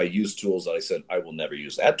 Sometimes I use tools that I said I will never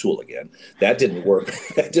use that tool again. That didn't work.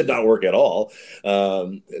 That did not work at all.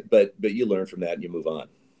 But you learn from that and you move on.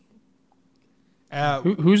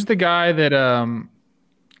 Who's the guy that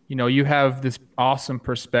you have this awesome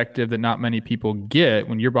perspective that not many people get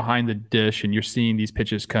when you're behind the dish and you're seeing these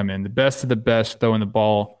pitches come in, the best of the best throwing the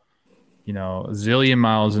ball, a zillion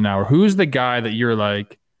miles an hour. Who's the guy that you're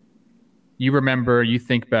like, you remember, you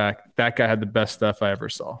think back, that guy had the best stuff I ever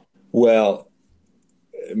saw? Well,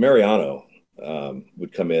 Mariano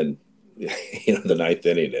would come in, the ninth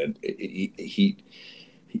inning, and he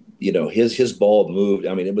his ball moved.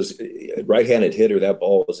 I mean, it was a right-handed hitter. That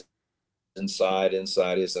ball was inside his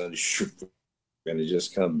and it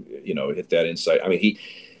just come, hit that inside. I mean,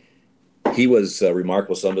 he was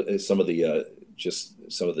remarkable. Some of the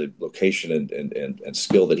location and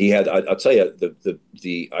skill that he had. I'll tell you,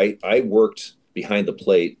 I worked behind the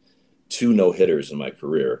plate 2 no-hitters in my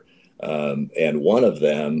career, and one of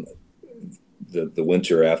them, the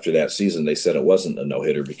winter after that season, they said it wasn't a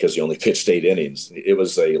no-hitter because he only pitched 8 innings. It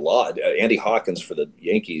was a lot. Andy Hawkins for the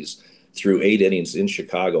Yankees threw 8 innings in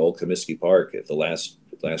Chicago, Old Comiskey Park, at the last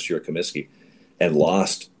year at Comiskey, and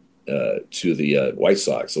lost to the White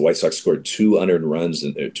Sox. The White Sox scored 200 runs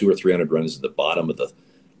and 200 or 300 runs in the bottom of the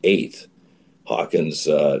 8th. Hawkins,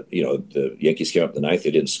 the Yankees came up in the 9th.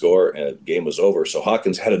 They didn't score, and the game was over. So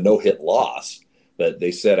Hawkins had a no-hit loss. But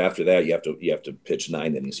they said after that you have to pitch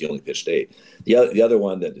 9 innings. He only pitched 8. The other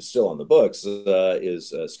one that is still on the books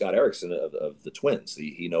is Scott Erickson of the Twins.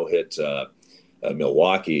 He no-hit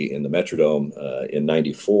Milwaukee in the Metrodome in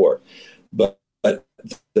 '94. But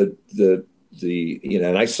the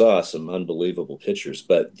and I saw some unbelievable pitchers,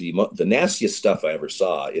 but the nastiest stuff I ever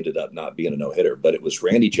saw ended up not being a no-hitter, but it was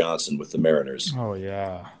Randy Johnson with the Mariners. Oh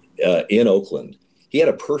yeah, in Oakland. He had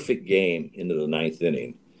a perfect game into the 9th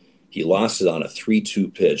inning. He lost it on a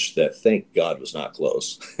 3-2 pitch that, thank God, was not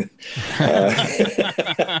close. And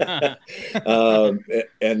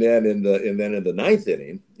then in the 9th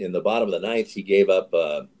inning, in the bottom of the 9th, he gave up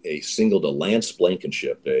a single to Lance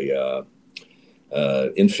Blankenship, a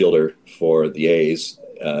infielder for the A's,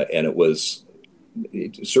 and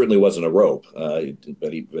it certainly wasn't a rope,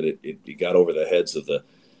 but he got over the head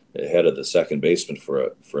of the second baseman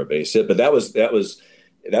for a base hit. But that was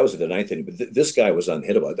in the 9th inning. But this guy was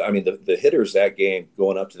unhittable. I mean, the hitters that game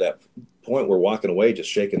going up to that point were walking away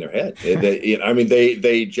just shaking their head. He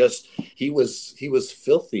was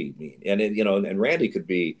filthy mean, and Randy could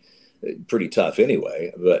be pretty tough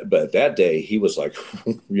anyway. But that day he was like,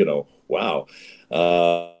 wow.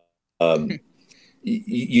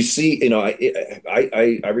 You see,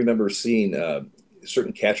 I remember seeing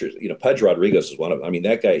certain catchers. Pudge Rodriguez is one of them. I mean,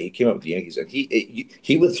 that guy, he came up with the Yankees, and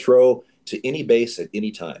he would throw to any base at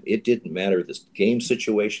any time. It didn't matter. The game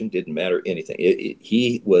situation didn't matter anything.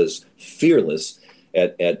 He was fearless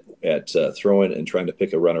at throwing and trying to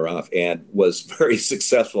pick a runner off, and was very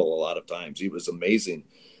successful a lot of times. He was amazing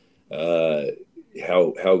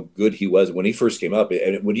how good he was when he first came up.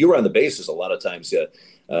 And when you were on the bases, a lot of times,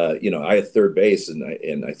 I had third base,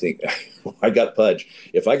 and I think I got Pudge.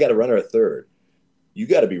 If I got a runner at third, you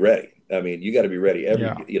got to be ready. I mean, you got to be ready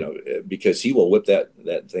because he will whip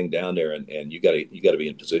that thing down there, and you got to be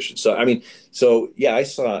in position. So I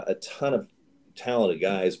saw a ton of talented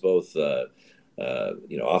guys, both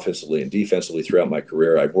offensively and defensively throughout my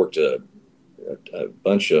career. I've worked a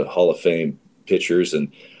bunch of Hall of Fame pitchers,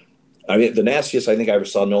 and I mean, the nastiest I think I ever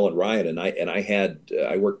saw Nolan Ryan, and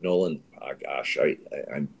I worked Nolan. Oh gosh, I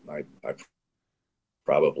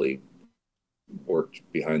probably worked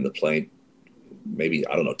behind the plate maybe,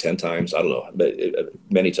 I don't know, 10 times. I don't know, but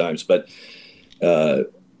many times. But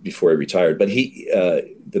before he retired, but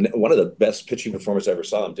one of the best pitching performances I ever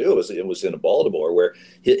saw him do was in Baltimore, where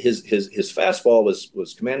his fastball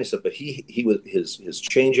was commanding stuff, but he was his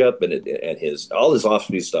changeup and his all his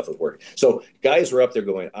off-speed stuff was working. So guys were up there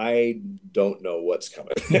going, I don't know what's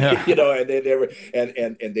coming, Yeah. and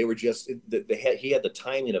they were just he had the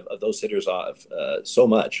timing of those hitters off so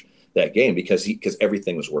much that game because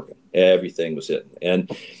everything was working, everything was hitting, and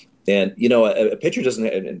a pitcher doesn't,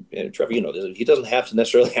 and Trevor, he doesn't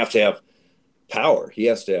necessarily have to have power. He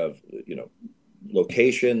has to have,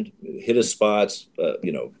 location, hit his spots,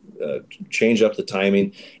 change up the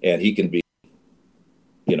timing, and he can be,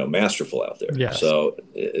 masterful out there. Yes. So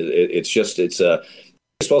it's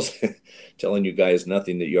baseball's telling you guys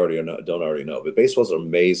nothing that you don't already know. But baseball's an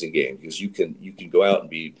amazing game because you can go out and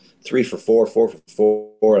be 3 for 4, 4 for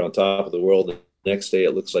 4, and on top of the world. The next day,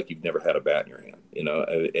 it looks like you've never had a bat in your hand. And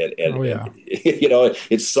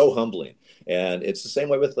it's so humbling. And it's the same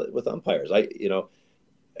way with umpires.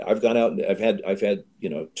 I've gone out and I've had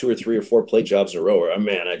 2 or 3 or 4 plate jobs in a row where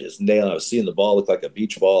I just nailed it. I was seeing the ball look like a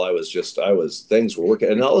beach ball. Things were working,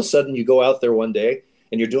 and all of a sudden you go out there one day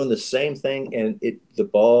and you're doing the same thing, and the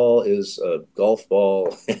ball is a golf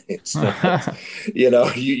ball. It's not,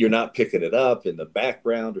 you're not picking it up in the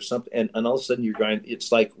background or something, and all of a sudden you're going.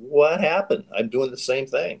 It's like, what happened? I'm doing the same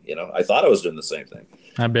thing. I thought I was doing the same thing.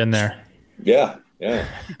 I've been there. Yeah.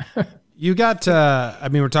 You got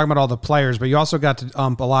we're talking about all the players, but you also got to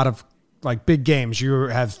ump a lot of like big games. You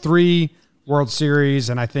have 3 World Series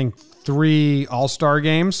and I think 3 All-Star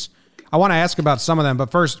games. I want to ask about some of them,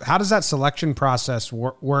 but first, how does that selection process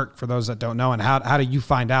work for those that don't know, and how do you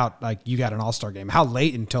find out like you got an All-Star game? How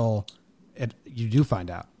late until you do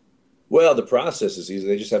find out? Well, the process is easy.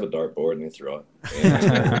 They just have a dartboard and they throw it.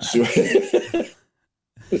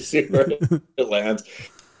 And see where it lands.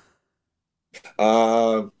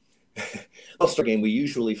 All-Star game, we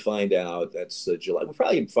usually find out that's July. We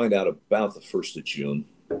probably find out about the 1st of June.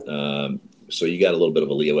 So you got a little bit of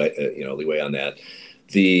a leeway on that.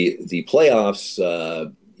 The playoffs,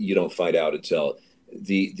 you don't find out until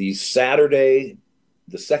the Saturday,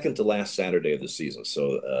 the second to last Saturday of the season.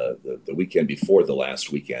 So the weekend before the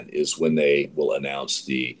last weekend is when they will announce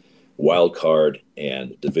the wild card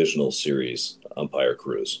and divisional series umpire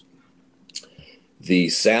crews. The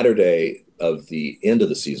Saturday of the end of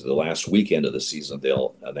the season, the last weekend of the season,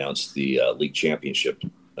 they'll announce the league championship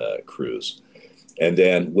crews. And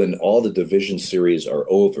then when all the division series are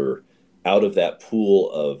over, out of that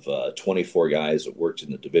pool of 24 guys that worked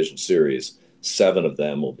in the division series, 7 of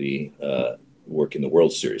them will be working the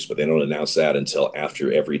World Series, but they don't announce that until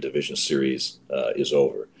after every division series is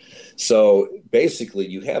over. So basically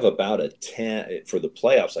you have about a 10 for the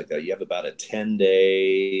playoffs like that. You have about a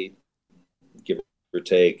 10-day, give or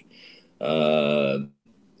take,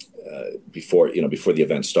 before the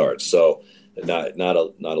event starts. So not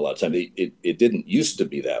a lot of time. It didn't used to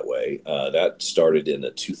be that way. That started in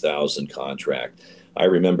the 2000 contract. I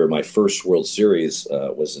remember my first World Series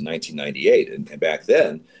was in 1998, and back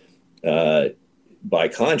then, by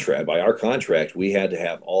our contract, we had to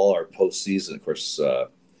have all our postseason. Of course,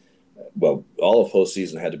 all of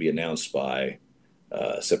postseason had to be announced by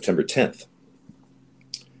September 10th.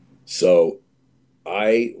 So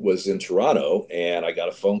I was in Toronto, and I got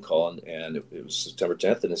a phone call, and it was September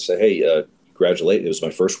 10th, and it said, "Hey, congratulate! It was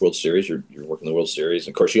my first World Series. You're working the World Series."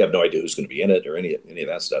 And of course, you have no idea who's going to be in it or any of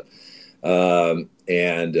that stuff.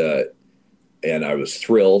 And I was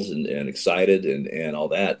thrilled and excited and all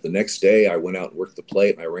that. The next day, I went out and worked the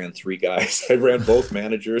plate, and I ran 3 guys. I ran both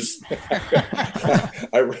managers.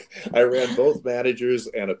 I ran both managers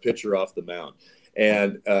and a pitcher off the mound,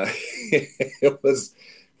 and it was,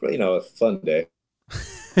 a fun day.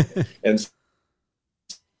 And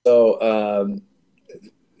so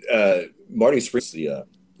Marty Springs, the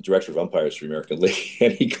director of umpires for the American League,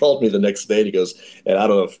 and he called me the next day and he goes, and I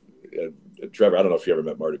don't know if Trevor, I don't know if you ever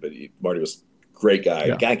met Marty, but Marty was a great guy.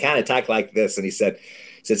 Yeah. Guy kind of talked like this, and he said,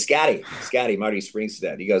 Scotty, Marty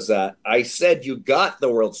Springsteen. He goes, I said you got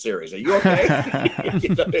the World Series. Are you okay? He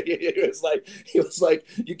was like,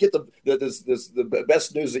 you get the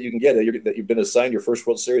best news that you can get that you've been assigned your first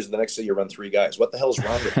World Series, and the next day you run 3 guys. What the hell is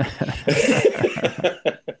wrong with you?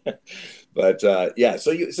 But so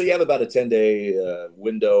you have about a 10-day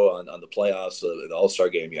window on the playoffs. The All-Star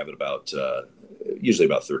game, you have it about usually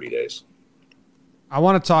about 30 days. I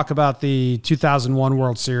want to talk about the 2001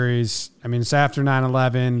 World Series. I mean, it's after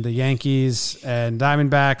 9/11, the Yankees and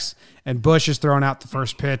Diamondbacks, and Bush is throwing out the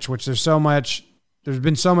first pitch, which there's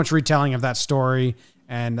been so much retelling of that story,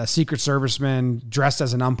 and a Secret Serviceman dressed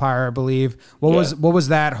as an umpire, I believe. What was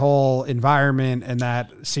that whole environment and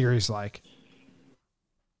that series like?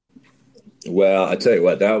 Well, I tell you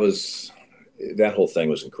what, that whole thing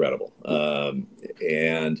was incredible.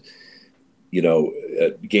 And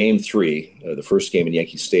Game 3, the first game in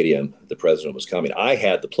Yankee Stadium, the president was coming. I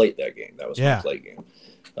had the plate that game. That was my plate game.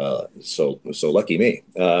 So lucky me.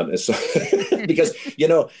 And so because in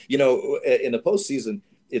the postseason,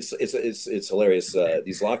 it's hilarious.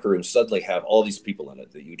 These locker rooms suddenly have all these people in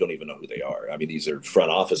it that you don't even know who they are. I mean, these are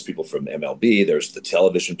front office people from MLB. There's the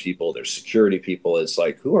television people. There's security people. It's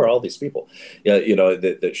like, who are all these people?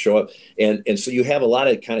 That show up, and so you have a lot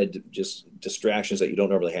of kind of just distractions that you don't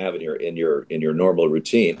normally have in your normal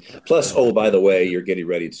routine. Plus, oh, by the way, you're getting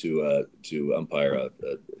ready to umpire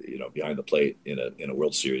behind the plate in a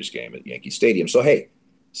World Series game at Yankee Stadium. So hey,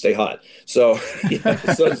 stay hot. So so you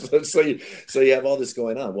have all this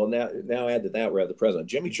going on. Well, now add to that, we have the president.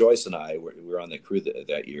 Jimmy Joyce and I were on the crew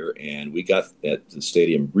that year, and we got at the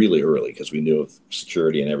stadium really early because we knew of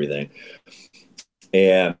security and everything.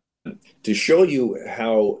 And to show you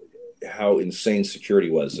how insane security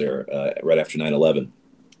was there right after 9/11,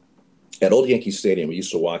 at Old Yankee Stadium, we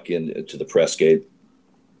used to walk in to the press gate.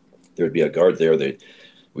 There'd be a guard there.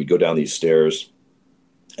 We'd go down these stairs.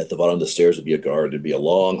 At the bottom of the stairs would be a guard. There'd be a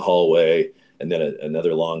long hallway, and then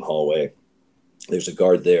another long hallway. There's a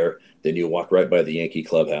guard there. Then you walk right by the Yankee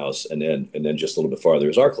clubhouse, and then just a little bit farther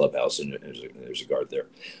is our clubhouse, and there's a guard there.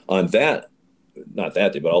 On that, not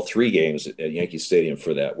that day, but all 3 games at Yankee Stadium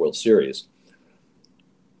for that World Series,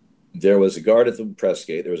 there was a guard at the press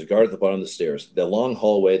gate. There was a guard at the bottom of the stairs. The long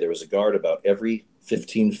hallway, there was a guard about every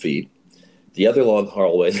 15 feet. The other long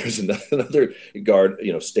hallway, there's another guard,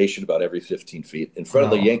 stationed about every 15 feet. In front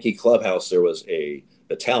of the Yankee clubhouse, there was a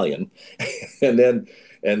battalion, and then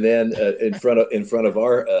in front of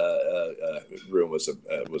our room was a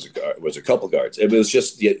couple guards. It was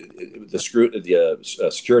just the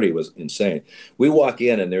security was insane. We walk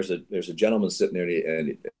in, and there's a gentleman sitting there,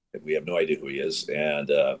 and we have no idea who he is,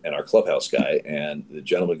 and our clubhouse guy. And the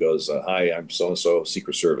gentleman goes, "Hi, I'm so and so,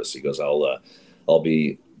 Secret Service." He goes, "I'll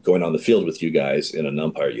be going on the field with you guys in an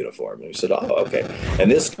umpire uniform." And we said, "Oh, okay." And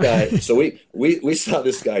this guy, so we saw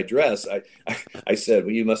this guy dress. I said,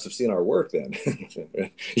 "Well, you must have seen our work then."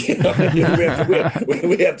 we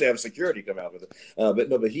have to have security come out with it.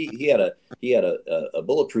 But he had a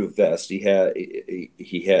bulletproof vest. He had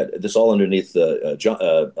this all underneath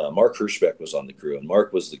Mark Hirschbeck was on the crew, and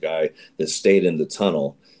Mark was the guy that stayed in the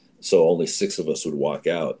tunnel, so only 6 of us would walk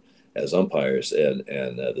out as umpires, and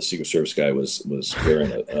the Secret Service guy was wearing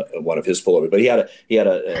one of his pullovers, but he had a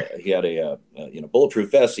bulletproof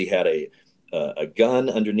vest. He had a gun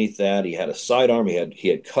underneath that. He had a sidearm. He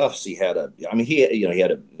had cuffs. He had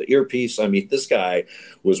the earpiece. I mean, this guy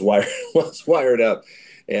was wired up,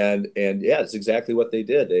 and yeah, it's exactly what they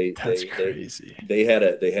did. That's crazy. They had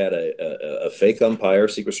a fake umpire,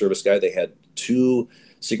 Secret Service guy. They had 2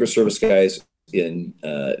 Secret Service guys in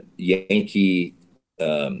Yankee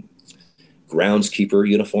groundskeeper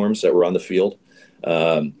uniforms that were on the field.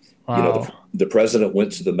 Wow. The president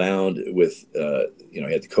went to the mound with, he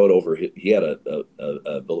had the coat over. He had a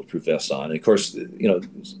bulletproof vest on. And of course,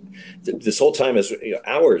 this whole time is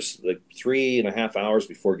hours, like 3.5 hours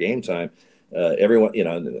before game time. Everyone,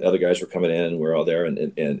 and the other guys were coming in, and we're all there.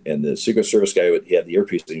 And the Secret Service guy, he had the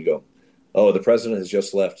earpiece, and you go, "Oh, the president has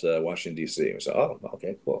just left Washington D.C." We said, "Oh,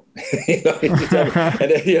 okay, cool."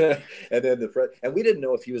 And we didn't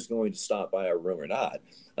know if he was going to stop by our room or not.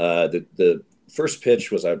 The first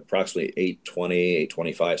pitch was approximately 8:20,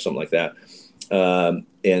 8:25, something like that. And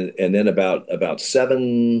then about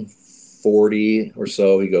 7:40 or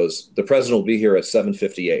so, he goes, "The president will be here at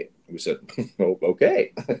 7:58." We said, oh,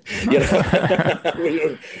 okay, you know,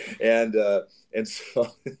 and so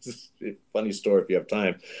it's a funny story if you have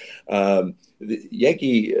time. The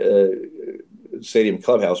Yankee Stadium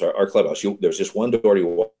clubhouse, our clubhouse, there's just one door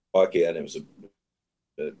to walk in. It was a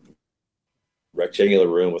rectangular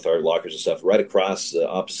room with our lockers and stuff. Right across the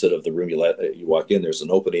opposite of the room you walk in, there's an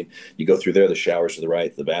opening. You go through there. The showers to the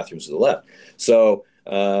right, the bathrooms to the left. So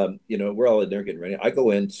you know, we're all in there getting ready. I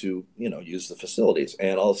go in to, you know, use the facilities,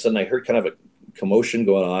 and all of a sudden I heard kind of a commotion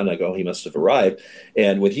going on. I go, he must have arrived.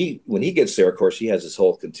 And when he gets there, of course, he has this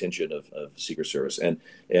whole contingent of Secret Service. And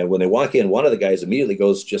when they walk in, one of the guys immediately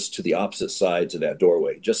goes just to the opposite side to that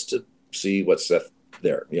doorway, just to see what's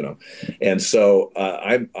there, you know. And so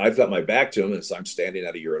I've got my back to him as I'm standing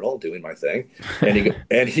at a urinal doing my thing,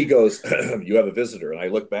 and he goes, you have a visitor. And I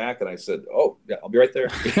look back and I said, oh yeah, I'll be right there.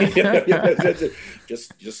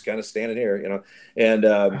 just kind of standing here, you know. And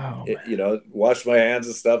you know, wash my hands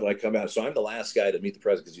and stuff, and I come out. So I'm the last guy to meet the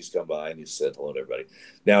president, because he's come by and he said hello to everybody.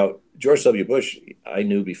 Now George W. Bush, I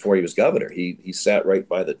knew before he was governor. He sat right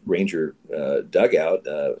by the Ranger dugout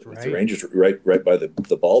with the Rangers, right by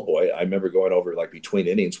the ball boy. I remember going over like between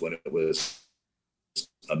innings when it was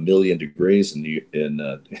 1,000,000 degrees in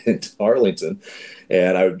Arlington,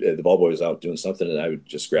 and the ball boy was out doing something, and I would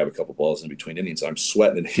just grab a couple balls in between innings. I'm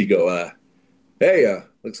sweating, and he'd go, "Hey,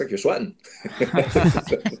 looks like you're sweating."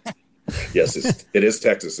 Yes, it is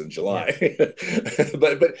Texas in July,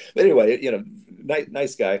 but anyway, you know,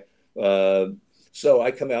 nice guy. So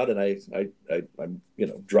I come out and I'm, you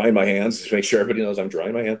know, drying my hands to make sure everybody knows I'm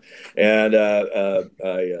drying my hand. And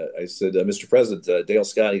I said, Mr. President, Dale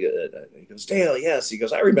Scott. He goes, Dale, yes. He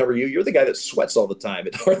goes, I remember you. You're the guy that sweats all the time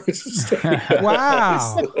at Arlington State.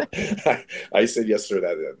 Wow. I said, yes, sir.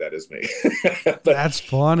 That is me. That's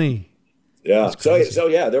funny. Yeah. So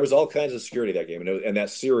yeah, there was all kinds of security that game, and that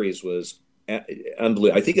series was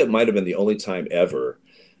unbelievable. I think it might have been the only time ever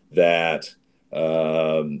that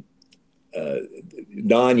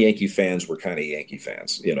non-Yankee fans were kind of Yankee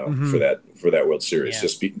fans, you know, for that World Series,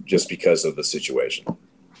 just because of the situation.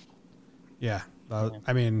 Yeah,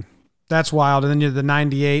 I mean, that's wild. And then you had the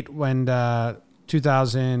 '98 when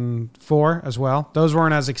 2004 as well. Those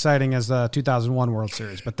weren't as exciting as the 2001 World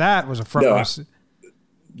Series, but that was a front row.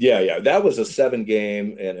 Yeah, that was a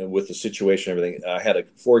 7-game, and with the situation and everything, I had a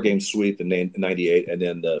 4-game sweep in '98, and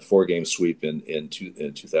then the 4-game sweep in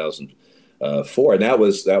 2004, and that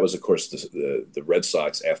was of course the Red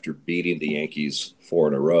Sox, after beating the Yankees 4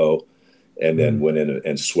 in a row, and then went in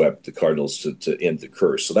and swept the Cardinals to end the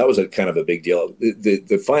curse. So that was a kind of a big deal.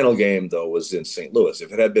 The final game though was in St. Louis.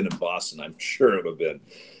 If it had been in Boston, I'm sure it would have been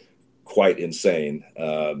quite insane.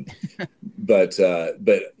 But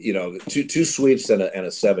you know, two sweeps and a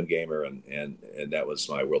 7-gamer, and that was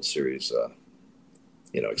my World Series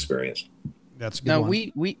you know, experience. That's a good now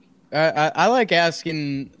one. I like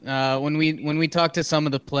asking when we talk to some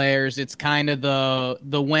of the players, it's kind of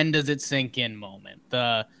the when does it sink in moment.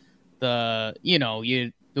 You know,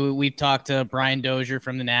 we've talked to Brian Dozier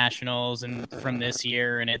from the Nationals and from this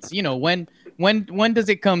year, and it's, you know, when does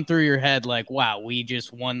it come through your head like, wow, we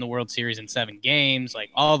just won the World Series in 7 games, like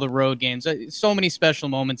all the road games, so many special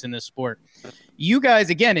moments in this sport. You guys,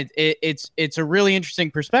 again, it's a really interesting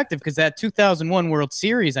perspective, because that 2001 World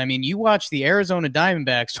Series, I mean, you watch the Arizona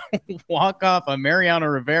Diamondbacks walk off a Mariano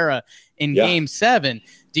Rivera in Game 7.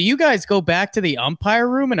 Do you guys go back to the umpire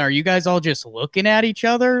room, and are you guys all just looking at each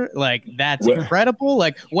other like that's incredible?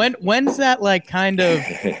 Like when's that like kind of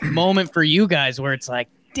moment for you guys where it's like,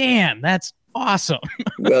 damn, that's awesome?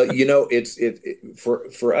 Well, you know,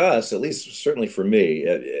 for us, at least certainly for me,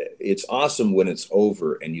 it's awesome when it's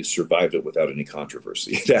over and you survived it without any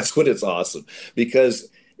controversy. That's when it's awesome, because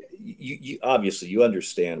you obviously you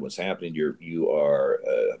understand what's happening. You are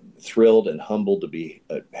thrilled and humbled to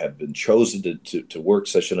have been chosen to work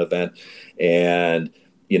such an event, and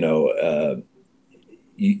you know.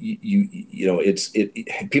 You know,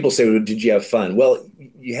 people say, well, did you have fun? Well,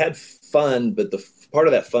 you had fun, but the part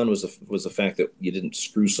of that fun was the fact that you didn't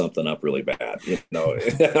screw something up really bad. You know,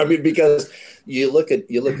 I mean, because you look at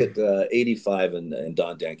 85 and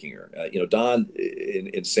Don Denkinger. You know, Don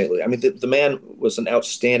in St. Louis. I mean, the man was an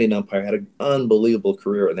outstanding umpire, had an unbelievable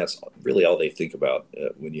career, and that's really all they think about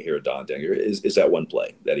when you hear Don Denkinger is that one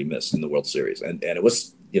play that he missed in the World Series, and it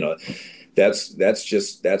was, you know. That's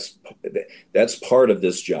part of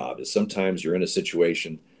this job, is sometimes you're in a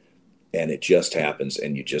situation and it just happens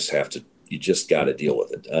and you just got to deal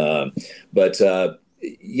with it.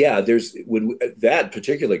 Yeah, when that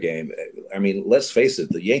particular game, I mean, let's face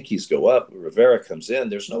it, the Yankees go up, Rivera comes in,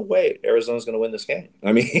 there's no way Arizona's going to win this game.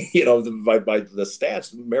 I mean, you know, by the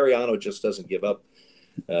stats, Mariano just doesn't give up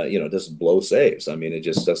doesn't blow saves. I mean, it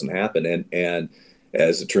just doesn't happen. And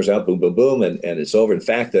as it turns out, boom, boom, boom, and it's over. In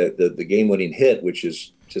fact, the game-winning hit, which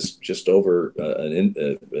is just over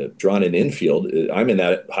drawn in infield, I'm in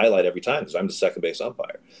that highlight every time because I'm the second base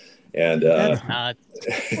umpire. And That's not.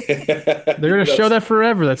 They're going to show that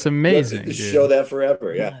forever. That's amazing. Dude. Show that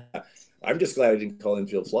forever. Yeah. I'm just glad I didn't call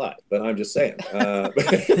infield fly, but I'm just saying.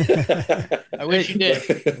 I wish you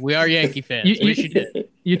did. We are Yankee fans. Wish you did.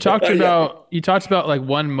 You talked about like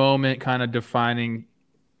one moment kind of defining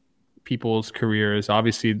people's careers.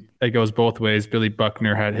 Obviously, it goes both ways. Billy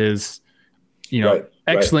Buckner had his,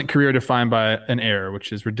 excellent career defined by an error,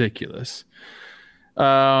 which is ridiculous.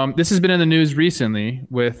 This has been in the news recently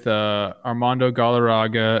with Armando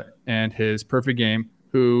Galarraga and his perfect game,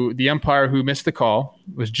 who the umpire who missed the call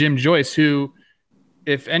was Jim Joyce, who,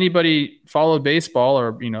 if anybody followed baseball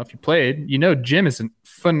or, if you played, Jim is a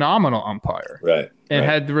phenomenal umpire. Right. And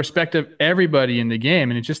had the respect of everybody in the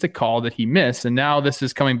game. And it's just a call that he missed. And now this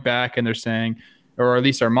is coming back and they're saying, or at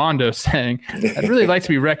least Armando saying, I'd really like to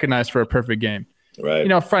be recognized for a perfect game.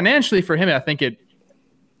 Right. Financially for him, I think it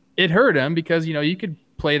hurt him because, you could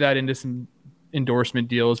play that into some endorsement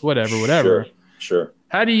deals, whatever. Sure.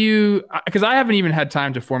 How do you, because I haven't even had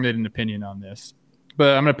time to formulate an opinion on this,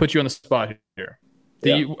 but I'm going to put you on the spot here.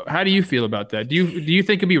 How do you feel about that? Do you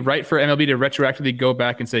think it'd be right for MLB to retroactively go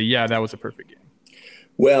back and say, yeah, that was a perfect game?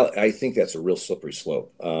 Well, I think that's a real slippery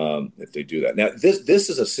slope if they do that. Now, this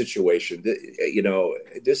is a situation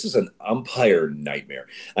that, this is an umpire nightmare.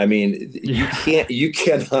 I mean, you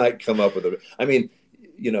cannot come up with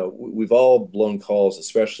we've all blown calls,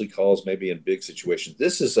 especially calls maybe in big situations.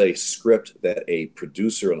 This is a script that a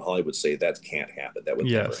producer in Hollywood say that can't happen. That would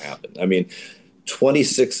never happen. I mean,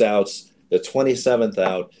 26 outs, the 27th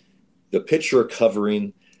out, the pitcher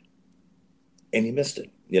covering, and he missed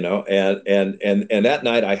it. And that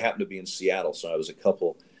night I happened to be in Seattle, so I was a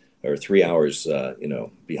couple or 3 hours,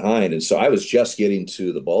 behind. And so I was just getting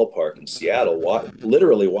to the ballpark in Seattle,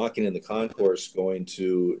 literally walking in the concourse, going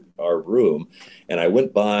to our room. And I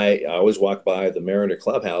always walk by the Mariner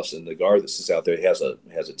clubhouse, and the guard that sits out there has a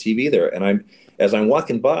TV there. And as I'm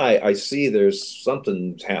walking by, I see there's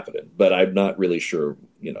something happening, but I'm not really sure,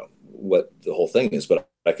 what the whole thing is. But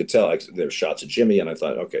I could tell there's shots of Jimmy, and I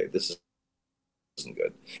thought, okay, this isn't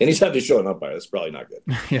good. Anytime they show an umpire, that's probably not good.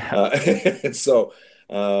 And so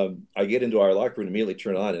I get into our locker room, immediately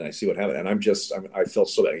turn on, and I see what happened. And I felt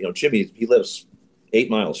so bad. Jimmy, he lives 8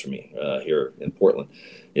 miles from me here in Portland,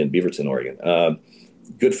 in Beaverton, Oregon.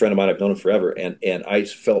 Good friend of mine. I've known him forever. And I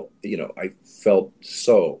felt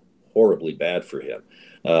so horribly bad for him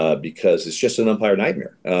because it's just an umpire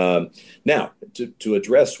nightmare. Now, to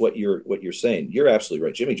address what you're saying, you're absolutely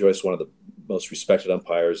right. Jimmy Joyce, one of the most respected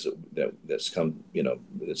umpires that's come,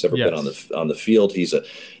 that's ever been on the field. He's a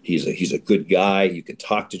good guy. You can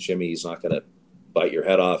talk to Jimmy. He's not going to bite your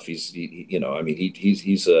head off. He's a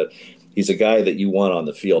guy that you want on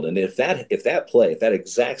the field. And if that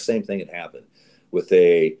exact same thing had happened with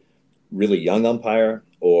a really young umpire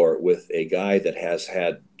or with a guy that has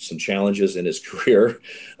had some challenges in his career,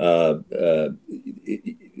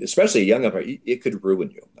 especially a young umpire, it could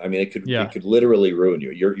ruin you. I mean, it could literally ruin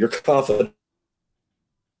you. Your confidence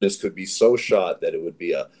could be so shot that it would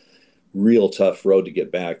be a real tough road to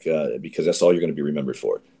get back because that's all you're going to be remembered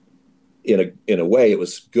for. In a way, it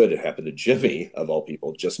was good it happened to Jimmy, of all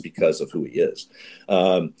people, just because of who he is.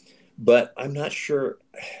 But I'm not sure,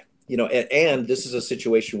 and this is a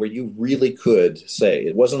situation where you really could say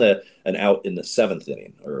it wasn't an out in the 7th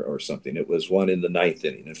inning or something. It was one in the 9th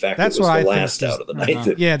inning. In fact, it was the last out of the 9th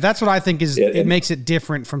inning. Yeah, that's what I think is it makes it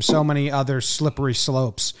different from so many other slippery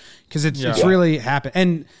slopes because it's really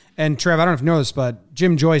happened. And Trev, I don't know if you know this, but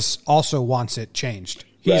Jim Joyce also wants it changed.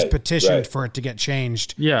 He's petitioned for it to get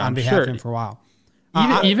changed on behalf of him for a while.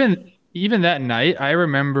 Even that night, I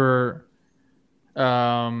remember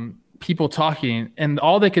people talking, and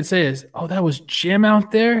all they could say is, "Oh, that was Jim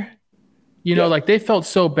out there." Like they felt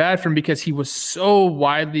so bad for him because he was so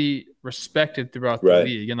widely respected throughout the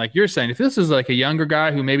league. And like you're saying, if this is like a younger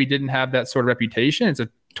guy who maybe didn't have that sort of reputation, it's a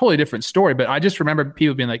totally different story. But I just remember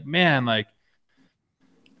people being like, "Man, like."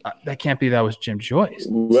 That can't be. That was Jim Joyce.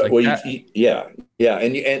 And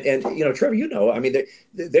Trevor, I mean,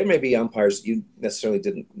 there may be umpires you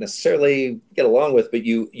didn't necessarily get along with, but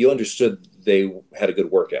you understood they had a good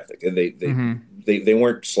work ethic, and they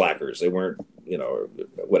weren't slackers. They weren't,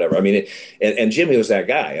 whatever. I mean, and Jimmy was that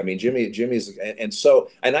guy. I mean, Jimmy's,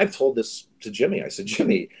 and I've told this to Jimmy. I said,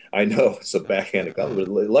 Jimmy, I know it's a backhanded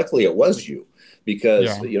compliment, but luckily it was you.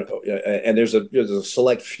 Because and there's a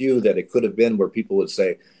select few that it could have been where people would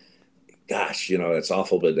say, gosh, it's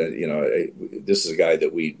awful, but this is a guy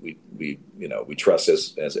that we trust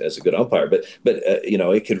as a good umpire. But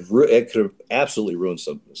it could absolutely ruin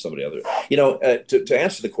somebody other. To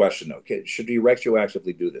answer the question, okay, should we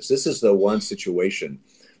retroactively do this? This is the one situation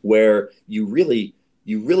where you really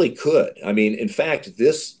could. I mean, in fact,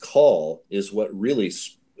 this call is what really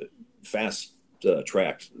fast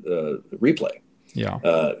tracked replay. Yeah.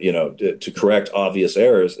 To correct obvious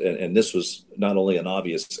errors, and this was not only an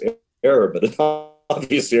obvious error, but an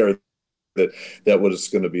obvious error that was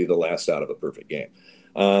going to be the last out of a perfect game.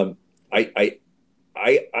 I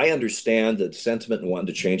understand the sentiment and wanting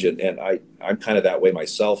to change it, and I'm kind of that way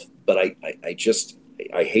myself. But I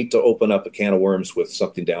hate to open up a can of worms with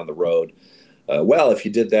something down the road. Well, if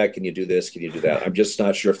you did that, can you do this? Can you do that? I'm just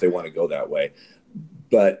not sure if they want to go that way.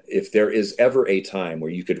 But if there is ever a time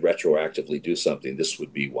where you could retroactively do something, this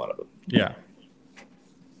would be one of them. Yeah.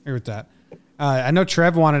 Agree with that. I know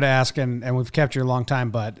Trev wanted to ask, and we've kept you a long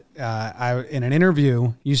time, but in an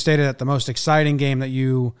interview, you stated that the most exciting game that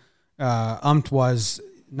you umped was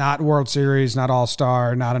not World Series, not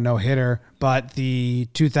All-Star, not a no-hitter, but the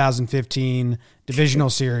 2015 Divisional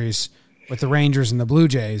Series with the Rangers and the Blue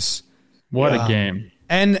Jays. What a game.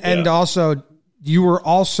 And also, you were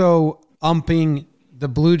also umping the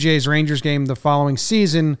Blue Jays Rangers game the following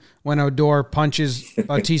season when Odor punches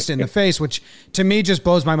Bautista in the face, which to me just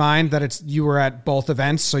blows my mind that you were at both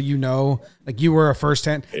events. So, like you were a first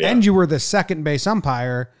hand and you were the second base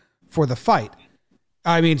umpire for the fight.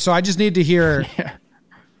 I mean, so I just need to hear. Yeah.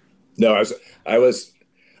 No, I was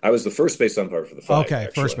the first base umpire for the fight. Okay.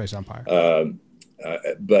 Actually. First base umpire.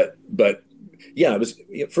 But yeah, it was,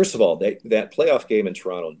 first of all, that playoff game in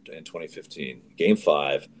Toronto in 2015, game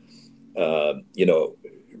 5, I've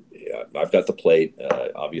got the plate.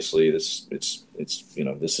 Obviously, this is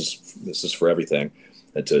for everything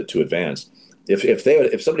to advance. If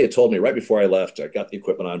somebody had told me right before I left, I got the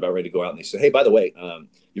equipment on, about ready to go out, and they said, "Hey, by the way,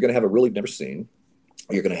 you're going to have a rule you've never seen.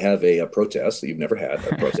 You're going to have a protest that you've never had,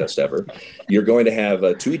 a protest ever. You're going to have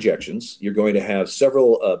 2 ejections. You're going to have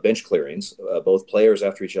several bench clearings, both players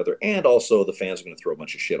after each other, and also the fans are going to throw a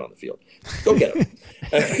bunch of shit on the field. Go get them."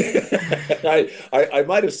 I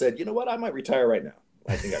might have said, you know what, I might retire right now.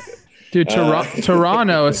 I think I did. Dude,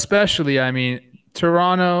 Toronto especially. I mean,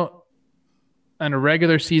 Toronto and a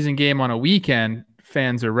regular season game on a weekend,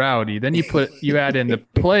 fans are rowdy. Then you add in the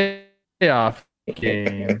playoff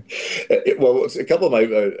game. Well, a couple of my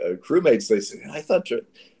crewmates, they said, I thought,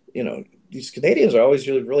 these Canadians are always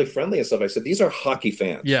really, really friendly and stuff. I said, these are hockey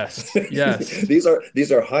fans. Yes.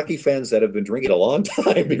 these are hockey fans that have been drinking a long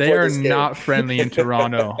time. They are not friendly in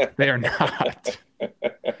Toronto. They are not.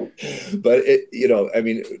 But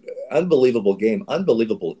unbelievable game,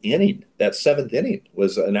 unbelievable inning. That 7th inning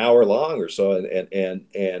was an hour long or so,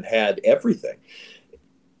 and had everything.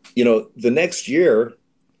 The next year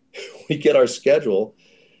we get our schedule,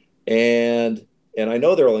 and I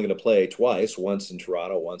know they're only going to play twice, once in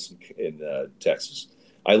Toronto, once in Texas.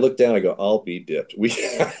 I looked down, I go, I'll be dipped.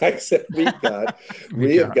 I said, we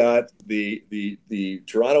have got the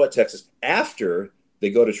Toronto at Texas after they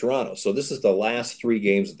go to Toronto. So this is the last 3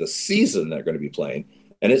 games of the season they're going to be playing,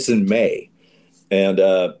 and it's in May. And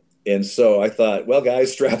so I thought, well,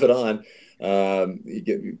 guys, strap it on.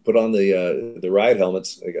 You put on the ride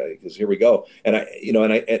helmets, because here we go. And I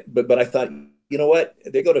thought, you know what?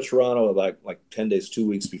 They go to Toronto like 10 days, 2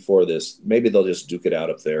 weeks before this. Maybe they'll just duke it out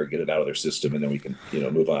up there, get it out of their system, and then we can,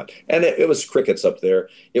 move on. And it was crickets up there.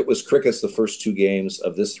 It was crickets the first 2 games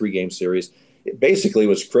of this 3-game series. It basically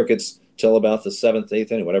was crickets till about the 7th,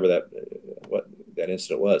 8th inning, whatever that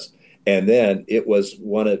incident was. And then it was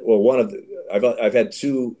I've had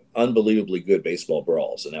 2 unbelievably good baseball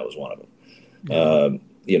brawls, and that was one of them.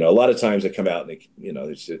 Mm-hmm. A lot of times they come out and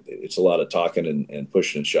it's a lot of talking and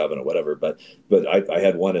pushing and shoving or whatever. But I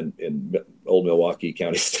had one in Old Milwaukee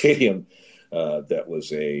County Stadium that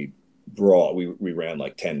was a brawl. We ran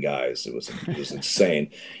like 10 guys. It was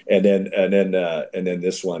insane. And then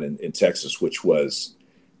this one in Texas, which was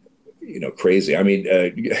crazy. I mean,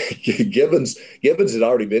 Gibbons had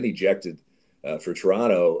already been ejected for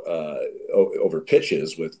Toronto over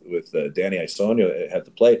pitches with Danny Isonia at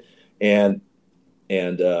the plate, and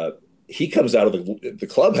he comes out of the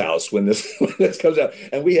clubhouse when this comes out,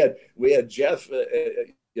 and we had Jeff,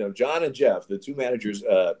 John and Jeff, the 2 managers,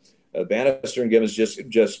 Bannister and Gibbons,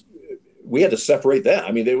 just we had to separate them.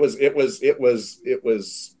 I mean, it was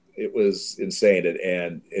insane,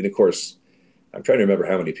 and of course, I'm trying to remember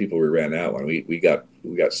how many people we ran that one. We got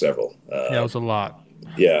several. Yeah, it was a lot.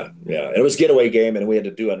 Yeah. And it was a getaway game, and we had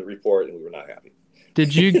to do a report, and we were not happy.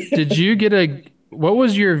 Did you get what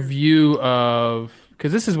was your view of?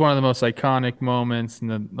 because this is one of the most iconic moments in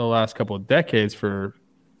the last couple of decades for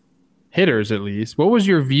hitters, at least. What was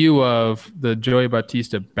your view of the Joey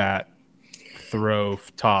Bautista bat throw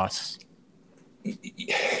toss?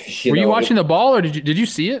 Were you watching the ball, or did you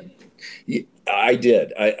see it? I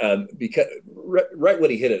did. Because right when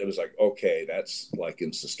he hit it, it was like, okay, that's like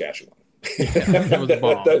in Saskatchewan. It was a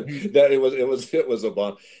bomb. It was a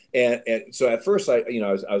bomb. And so at first I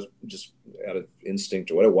was just out of instinct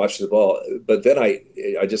or whatever, watched the ball, but then I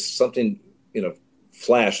just something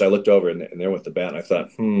flashed. I looked over and there went the bat, and I thought,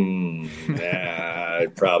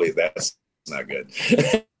 probably that's not good.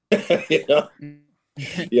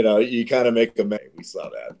 You kind of make a make. We saw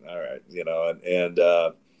that. All right.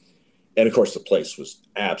 And of course the place was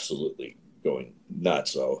absolutely going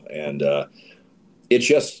nuts. And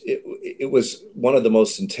it was one of the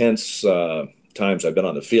most intense times I've been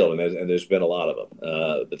on the field, and there's been a lot of them.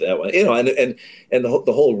 But that one, and the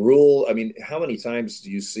whole rule. I mean, how many times do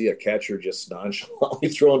you see a catcher just nonchalantly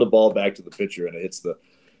throwing the ball back to the pitcher and it hits the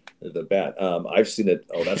bat? I've seen it.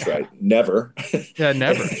 Oh, that's right. Never. Yeah,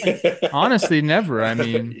 never. Honestly, never. I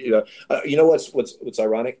mean, what's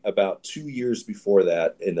ironic? About 2 years before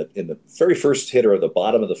that, in the very first hitter of the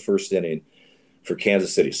bottom of the first inning for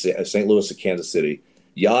Kansas City, St. Louis at Kansas City,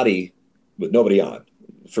 Yachty with nobody on,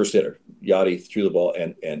 first hitter. Yachty threw the ball,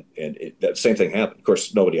 and that same thing happened. Of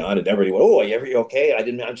course, nobody on, and everybody went, "Oh, are you okay?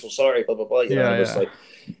 I'm so sorry." Blah blah blah.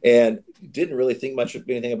 And didn't really think much of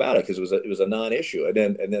anything about it because it was a non-issue. And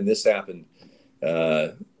then this happened,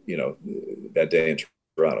 that day in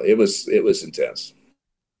Toronto. It was intense.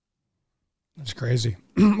 That's crazy.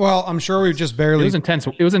 Well, I'm sure we've just barely. It was intense.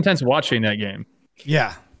 It was intense watching that game.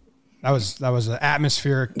 Yeah, that was an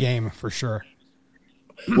atmospheric game for sure.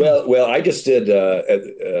 Well, I just did.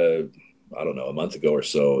 I don't know, a month ago or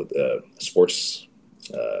so, sports.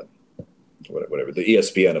 Whatever, the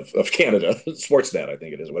ESPN of Canada, Sportsnet, I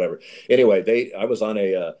think it is, whatever. Anyway, I was on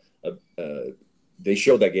they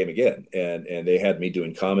showed that game again, and they had me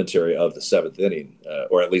doing commentary of the seventh inning,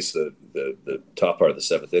 or at least the top part of the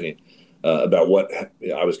seventh inning, about what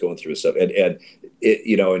I was going through and stuff. And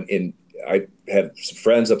it, I had some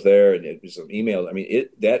friends up there and some emails. I mean,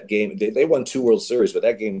 that game, they won 2 World Series, but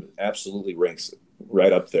that game absolutely ranks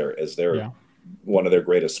right up there as one of their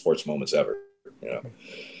greatest sports moments ever.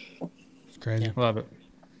 Crazy. Love it.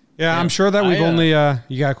 Yeah, I'm sure that we've only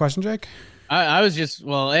you got a question, Jake? I was just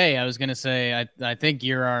I was gonna say I think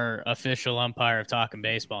you're our official umpire of talking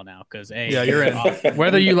baseball now because you're in.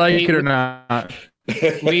 Whether you like it or not.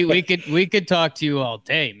 we could talk to you all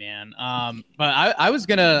day, man. But I was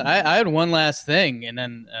gonna I had one last thing, and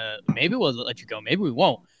then maybe we'll let you go, maybe we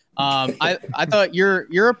won't. I thought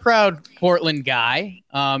you're a proud Portland guy.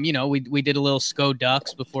 We did a little SCO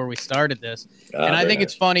Ducks before we started this, and I think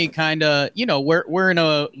it's funny. Kind of, we're in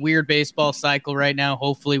a weird baseball cycle right now.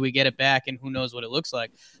 Hopefully, we get it back, and who knows what it looks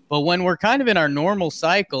like. But when we're kind of in our normal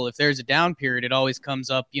cycle, if there's a down period, it always comes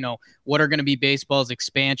up. What are going to be baseball's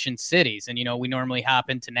expansion cities? And we normally hop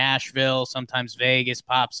into Nashville. Sometimes Vegas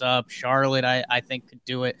pops up. Charlotte, I think, could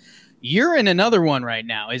do it. You're in another one right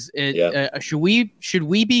now. Should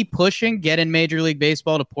we be pushing getting Major League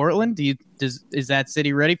Baseball to Portland? Is that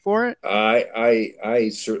city ready for it? I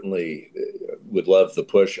certainly would love the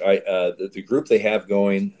push. The group they have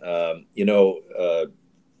going,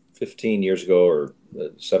 15 years ago or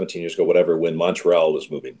 17 years ago, whatever, when Montreal was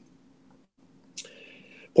moving,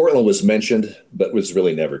 Portland was mentioned, but was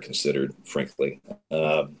really never considered, frankly.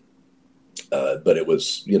 But it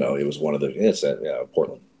was, it was one of the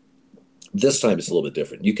Portland. This time it's a little bit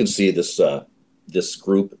different. You can see this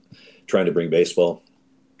group trying to bring baseball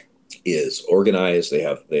is organized. They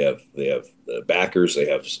have backers. They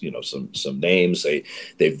have some names.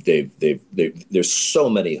 There's so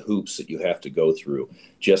many hoops that you have to go through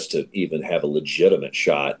just to even have a legitimate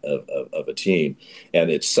shot of a team, and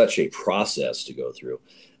it's such a process to go through.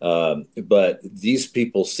 But these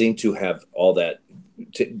people seem to have all that.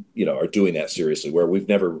 Are doing that seriously, where we've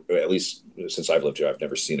never, at least since I've lived here, I've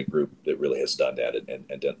never seen a group that really has done that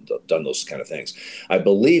and done those kind of things. I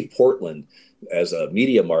believe Portland, as a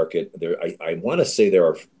media market, I want to say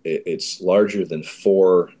it's larger than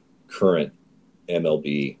 4 current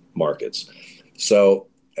MLB markets. So,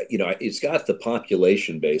 it's got the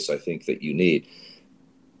population base I think that you need.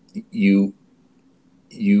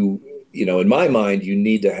 In my mind,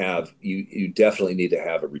 you definitely need to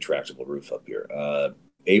have a retractable roof up here.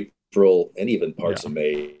 April and even parts of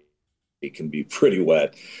May it can be pretty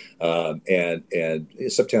wet, and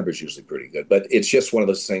September is usually pretty good. But it's just one of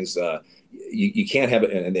those things. You can't have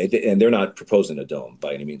it, and they're not proposing a dome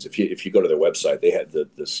by any means. If you go to their website, they had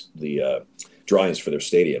the drawings for their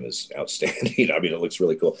stadium is outstanding. I mean, it looks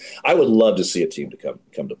really cool. I would love to see a team to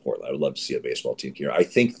come to Portland. I would love to see a baseball team here. I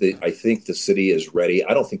think the city is ready.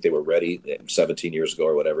 I don't think they were ready 17 years ago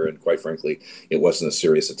or whatever, and quite frankly, it wasn't a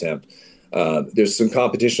serious attempt. There's some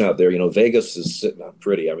competition out there. Vegas is sitting up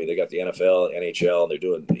pretty. I mean, they got the NFL, NHL, and they're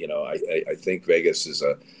doing. I think Vegas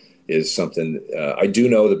is something. I do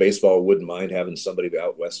know the baseball wouldn't mind having somebody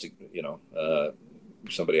out west.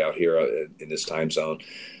 Somebody out here in this time zone.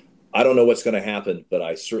 I don't know what's going to happen, but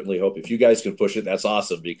I certainly hope if you guys can push it, that's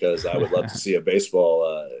awesome, because I would love to see a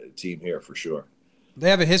baseball team here for sure. They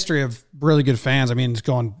have a history of really good fans. I mean, it's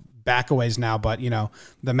going back a ways now, but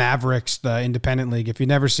the Mavericks, the Independent League, if you've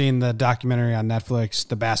never seen the documentary on Netflix,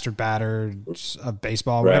 The Bastard Batters of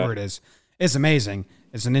Baseball, right, whatever it is, it's amazing.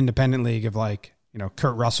 It's an independent league of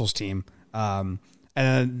Kurt Russell's team. And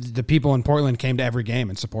the people in Portland came to every game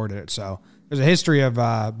and supported it. So there's a history of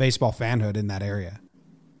baseball fanhood in that area.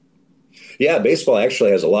 Yeah, baseball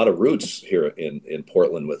actually has a lot of roots here in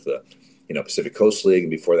Portland with the Pacific Coast League,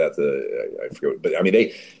 and before that I forget. But I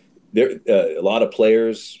mean, a lot of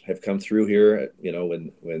players have come through here.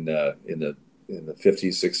 When in the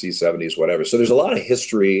 50s, 60s, 70s, whatever. So there's a lot of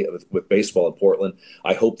history with baseball in Portland.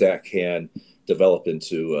 I hope that can develop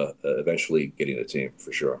into eventually getting a team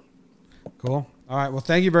for sure. Cool. All right. Well,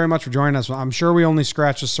 thank you very much for joining us. I'm sure we only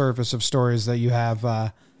scratched the surface of stories that you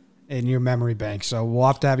have in your memory bank. So we'll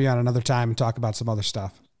have to have you on another time and talk about some other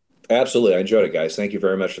stuff. Absolutely. I enjoyed it, guys. Thank you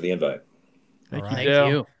very much for the invite. Thank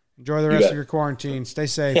you. Enjoy the rest of your quarantine. Stay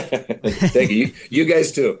safe. Thank you. You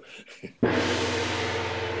guys too.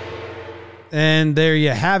 And there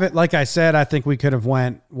you have it. Like I said, I think we could have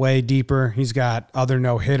went way deeper. He's got other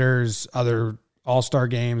no-hitters, other all-star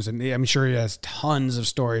games, and I'm sure he has tons of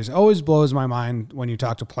stories. It always blows my mind when you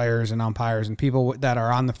talk to players and umpires and people that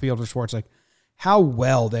are on the field for sports, like how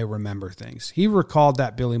well they remember things. He recalled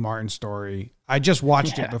that Billy Martin story. I just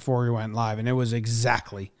watched it before we went live, and it was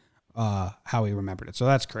exactly how he remembered it. So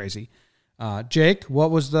that's crazy. Jake,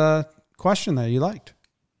 what was the question that you liked?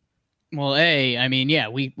 Well,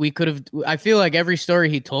 we could have, I feel like every story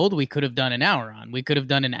he told, we could have done an hour on. We could have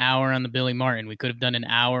done an hour on the Billy Martin. We could have done an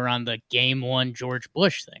hour on the Game 1 George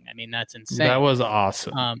Bush thing. I mean, that's insane. That was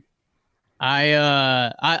awesome.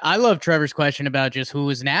 I love Trevor's question about just who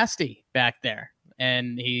was nasty back there.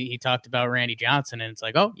 And he talked about Randy Johnson, and it's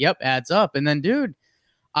like, oh, yep, adds up. And then, dude,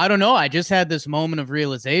 I don't know. I just had this moment of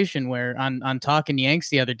realization where on Talking Yanks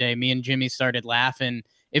the other day, me and Jimmy started laughing.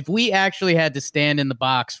 If we actually had to stand in the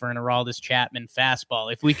box for an Aroldis Chapman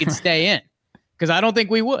fastball, if we could stay in, because I don't think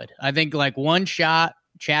we would. I think like one shot,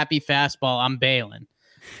 Chappie fastball, I'm bailing.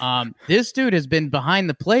 This dude has been behind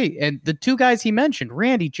the plate. And the two guys he mentioned,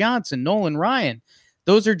 Randy Johnson, Nolan Ryan,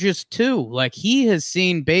 those are just two. Like, he has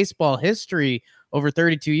seen baseball history over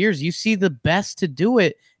 32 years. You see the best to do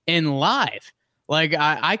it in live. Like,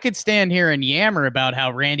 I could stand here and yammer about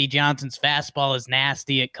how Randy Johnson's fastball is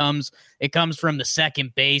nasty. It comes from the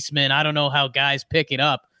second baseman. I don't know how guys pick it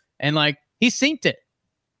up. And, like, he's seen it.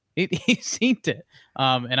 He's seen it.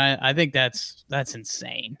 And I think that's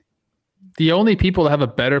insane. The only people that have a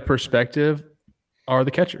better perspective are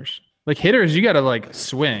the catchers. Like, hitters, you got to, like,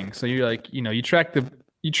 swing. So you're like, you track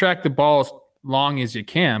the ball as long as you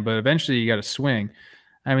can, but eventually you got to swing.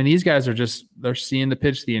 I mean, these guys they're seeing the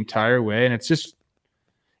pitch the entire way. And it's just,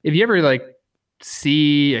 if you ever like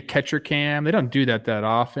see a catcher cam, they don't do that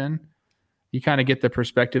often. You kind of get the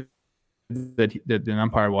perspective that an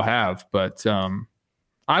umpire will have. But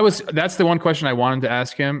that's the one question I wanted to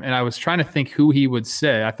ask him. And I was trying to think who he would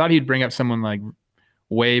say. I thought he'd bring up someone like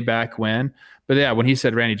way back when. But yeah, when he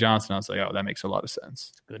said Randy Johnson, I was like, oh, that makes a lot of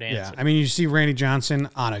sense. Good answer. Yeah. I mean, you see Randy Johnson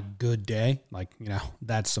on a good day, like,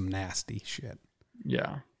 that's some nasty shit.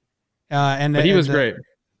 Yeah. But he was great.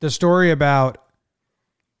 The story about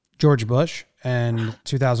George Bush and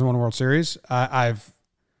 2001 World Series, I've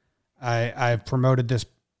promoted this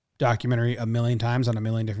documentary a million times on a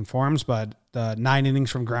million different forums, but the 9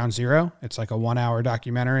 innings from ground zero, it's like a 1 hour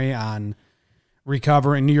documentary on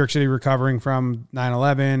New York City recovering from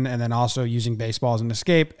 9/11, and then also using baseball as an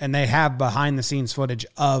escape. And they have behind the scenes footage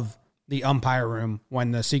of the umpire room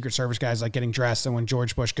when the Secret Service guy's like getting dressed, and when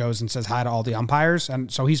George Bush goes and says hi to all the umpires.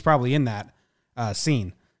 And so he's probably in that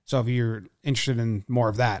scene. So if you're interested in more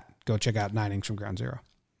of that, go check out 9 innings from ground zero.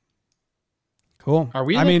 Cool. Are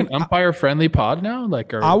we an umpire friendly pod now?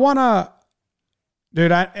 I want to,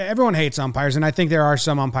 dude, everyone hates umpires. And I think there are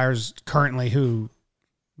some umpires currently who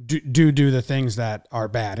do the things that are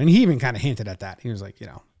bad. And he even kind of hinted at that. He was like,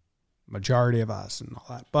 majority of us and all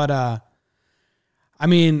that. But I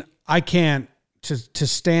mean, I can't to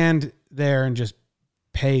stand there and just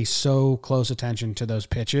pay so close attention to those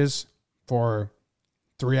pitches for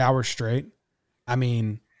 3 hours straight. I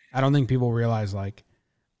mean, I don't think people realize, like,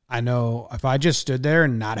 I know if I just stood there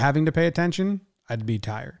and not having to pay attention, I'd be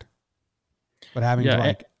tired. But having to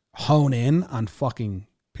like hone in on fucking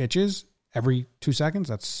pitches every 2 seconds,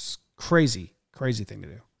 that's crazy thing to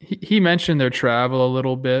do. He mentioned their travel a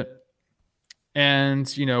little bit.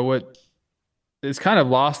 And, you know, what is kind of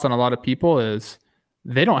lost on a lot of people is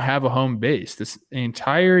they don't have a home base this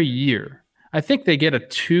entire year. I think they get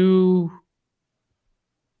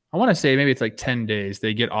I want to say maybe it's like 10 days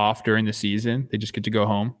they get off during the season. They just get to go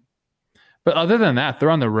home. But other than that, they're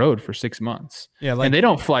on the road for 6 months. Yeah, and they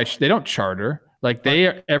don't fly. They don't charter. Like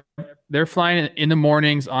they're flying in the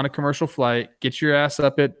mornings on a commercial flight. Get your ass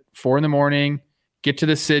up at 4 a.m. Get to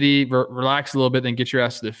the city, relax a little bit, then get your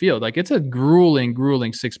ass to the field. Like, it's a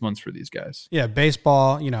grueling 6 months for these guys. Yeah,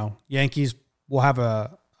 baseball. You know, Yankees will have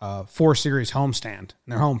a 4 series homestand, and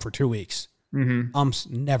they're home for 2 weeks. Mm-hmm. Umps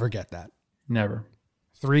never get that. Never.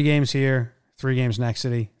 3 games here, 3 games next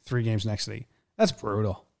city, 3 games next city. That's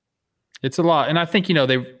brutal. It's a lot. And I think, you know,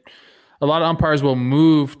 a lot of umpires will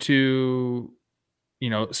move to, you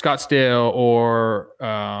know, Scottsdale or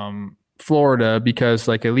Florida because,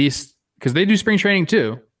 like, at least because they do spring training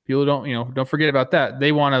too. People don't forget about that.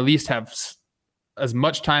 They want to at least have as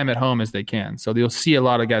much time at home as they can. So you'll see a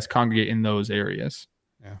lot of guys congregate in those areas.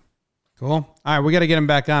 Yeah. Cool. All right. We got to get him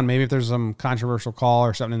back on. Maybe if there's some controversial call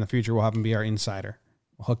or something in the future, we'll have him be our insider.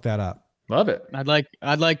 We'll hook that up. Love it. I'd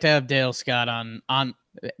like to have Dale Scott on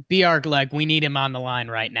be our, like, we need him on the line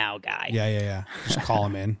right now guy. Yeah. Just call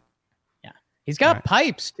him in. Yeah. He's got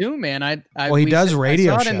pipes too, man. He does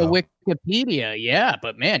radio I saw it show. in the Wikipedia. Yeah,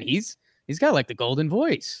 but man, he's got like the golden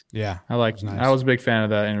voice. Yeah. I was a big fan of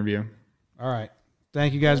that interview. All right.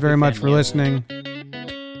 Thank you guys very much for listening.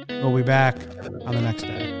 We'll be back on the next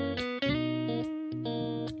day.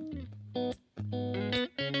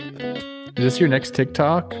 Is this your next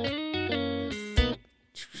TikTok?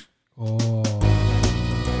 Oh.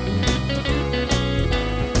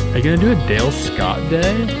 Are you going to do a Dale Scott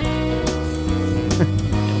day? Dale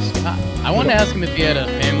Scott. I wanted to ask him if he had a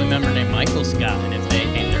family member named Michael Scott and if they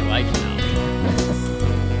named their life now.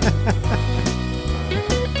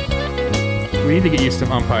 We need to get you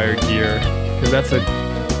some umpire gear because that's a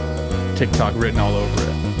TikTok written all over it.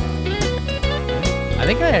 I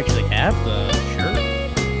think I actually have the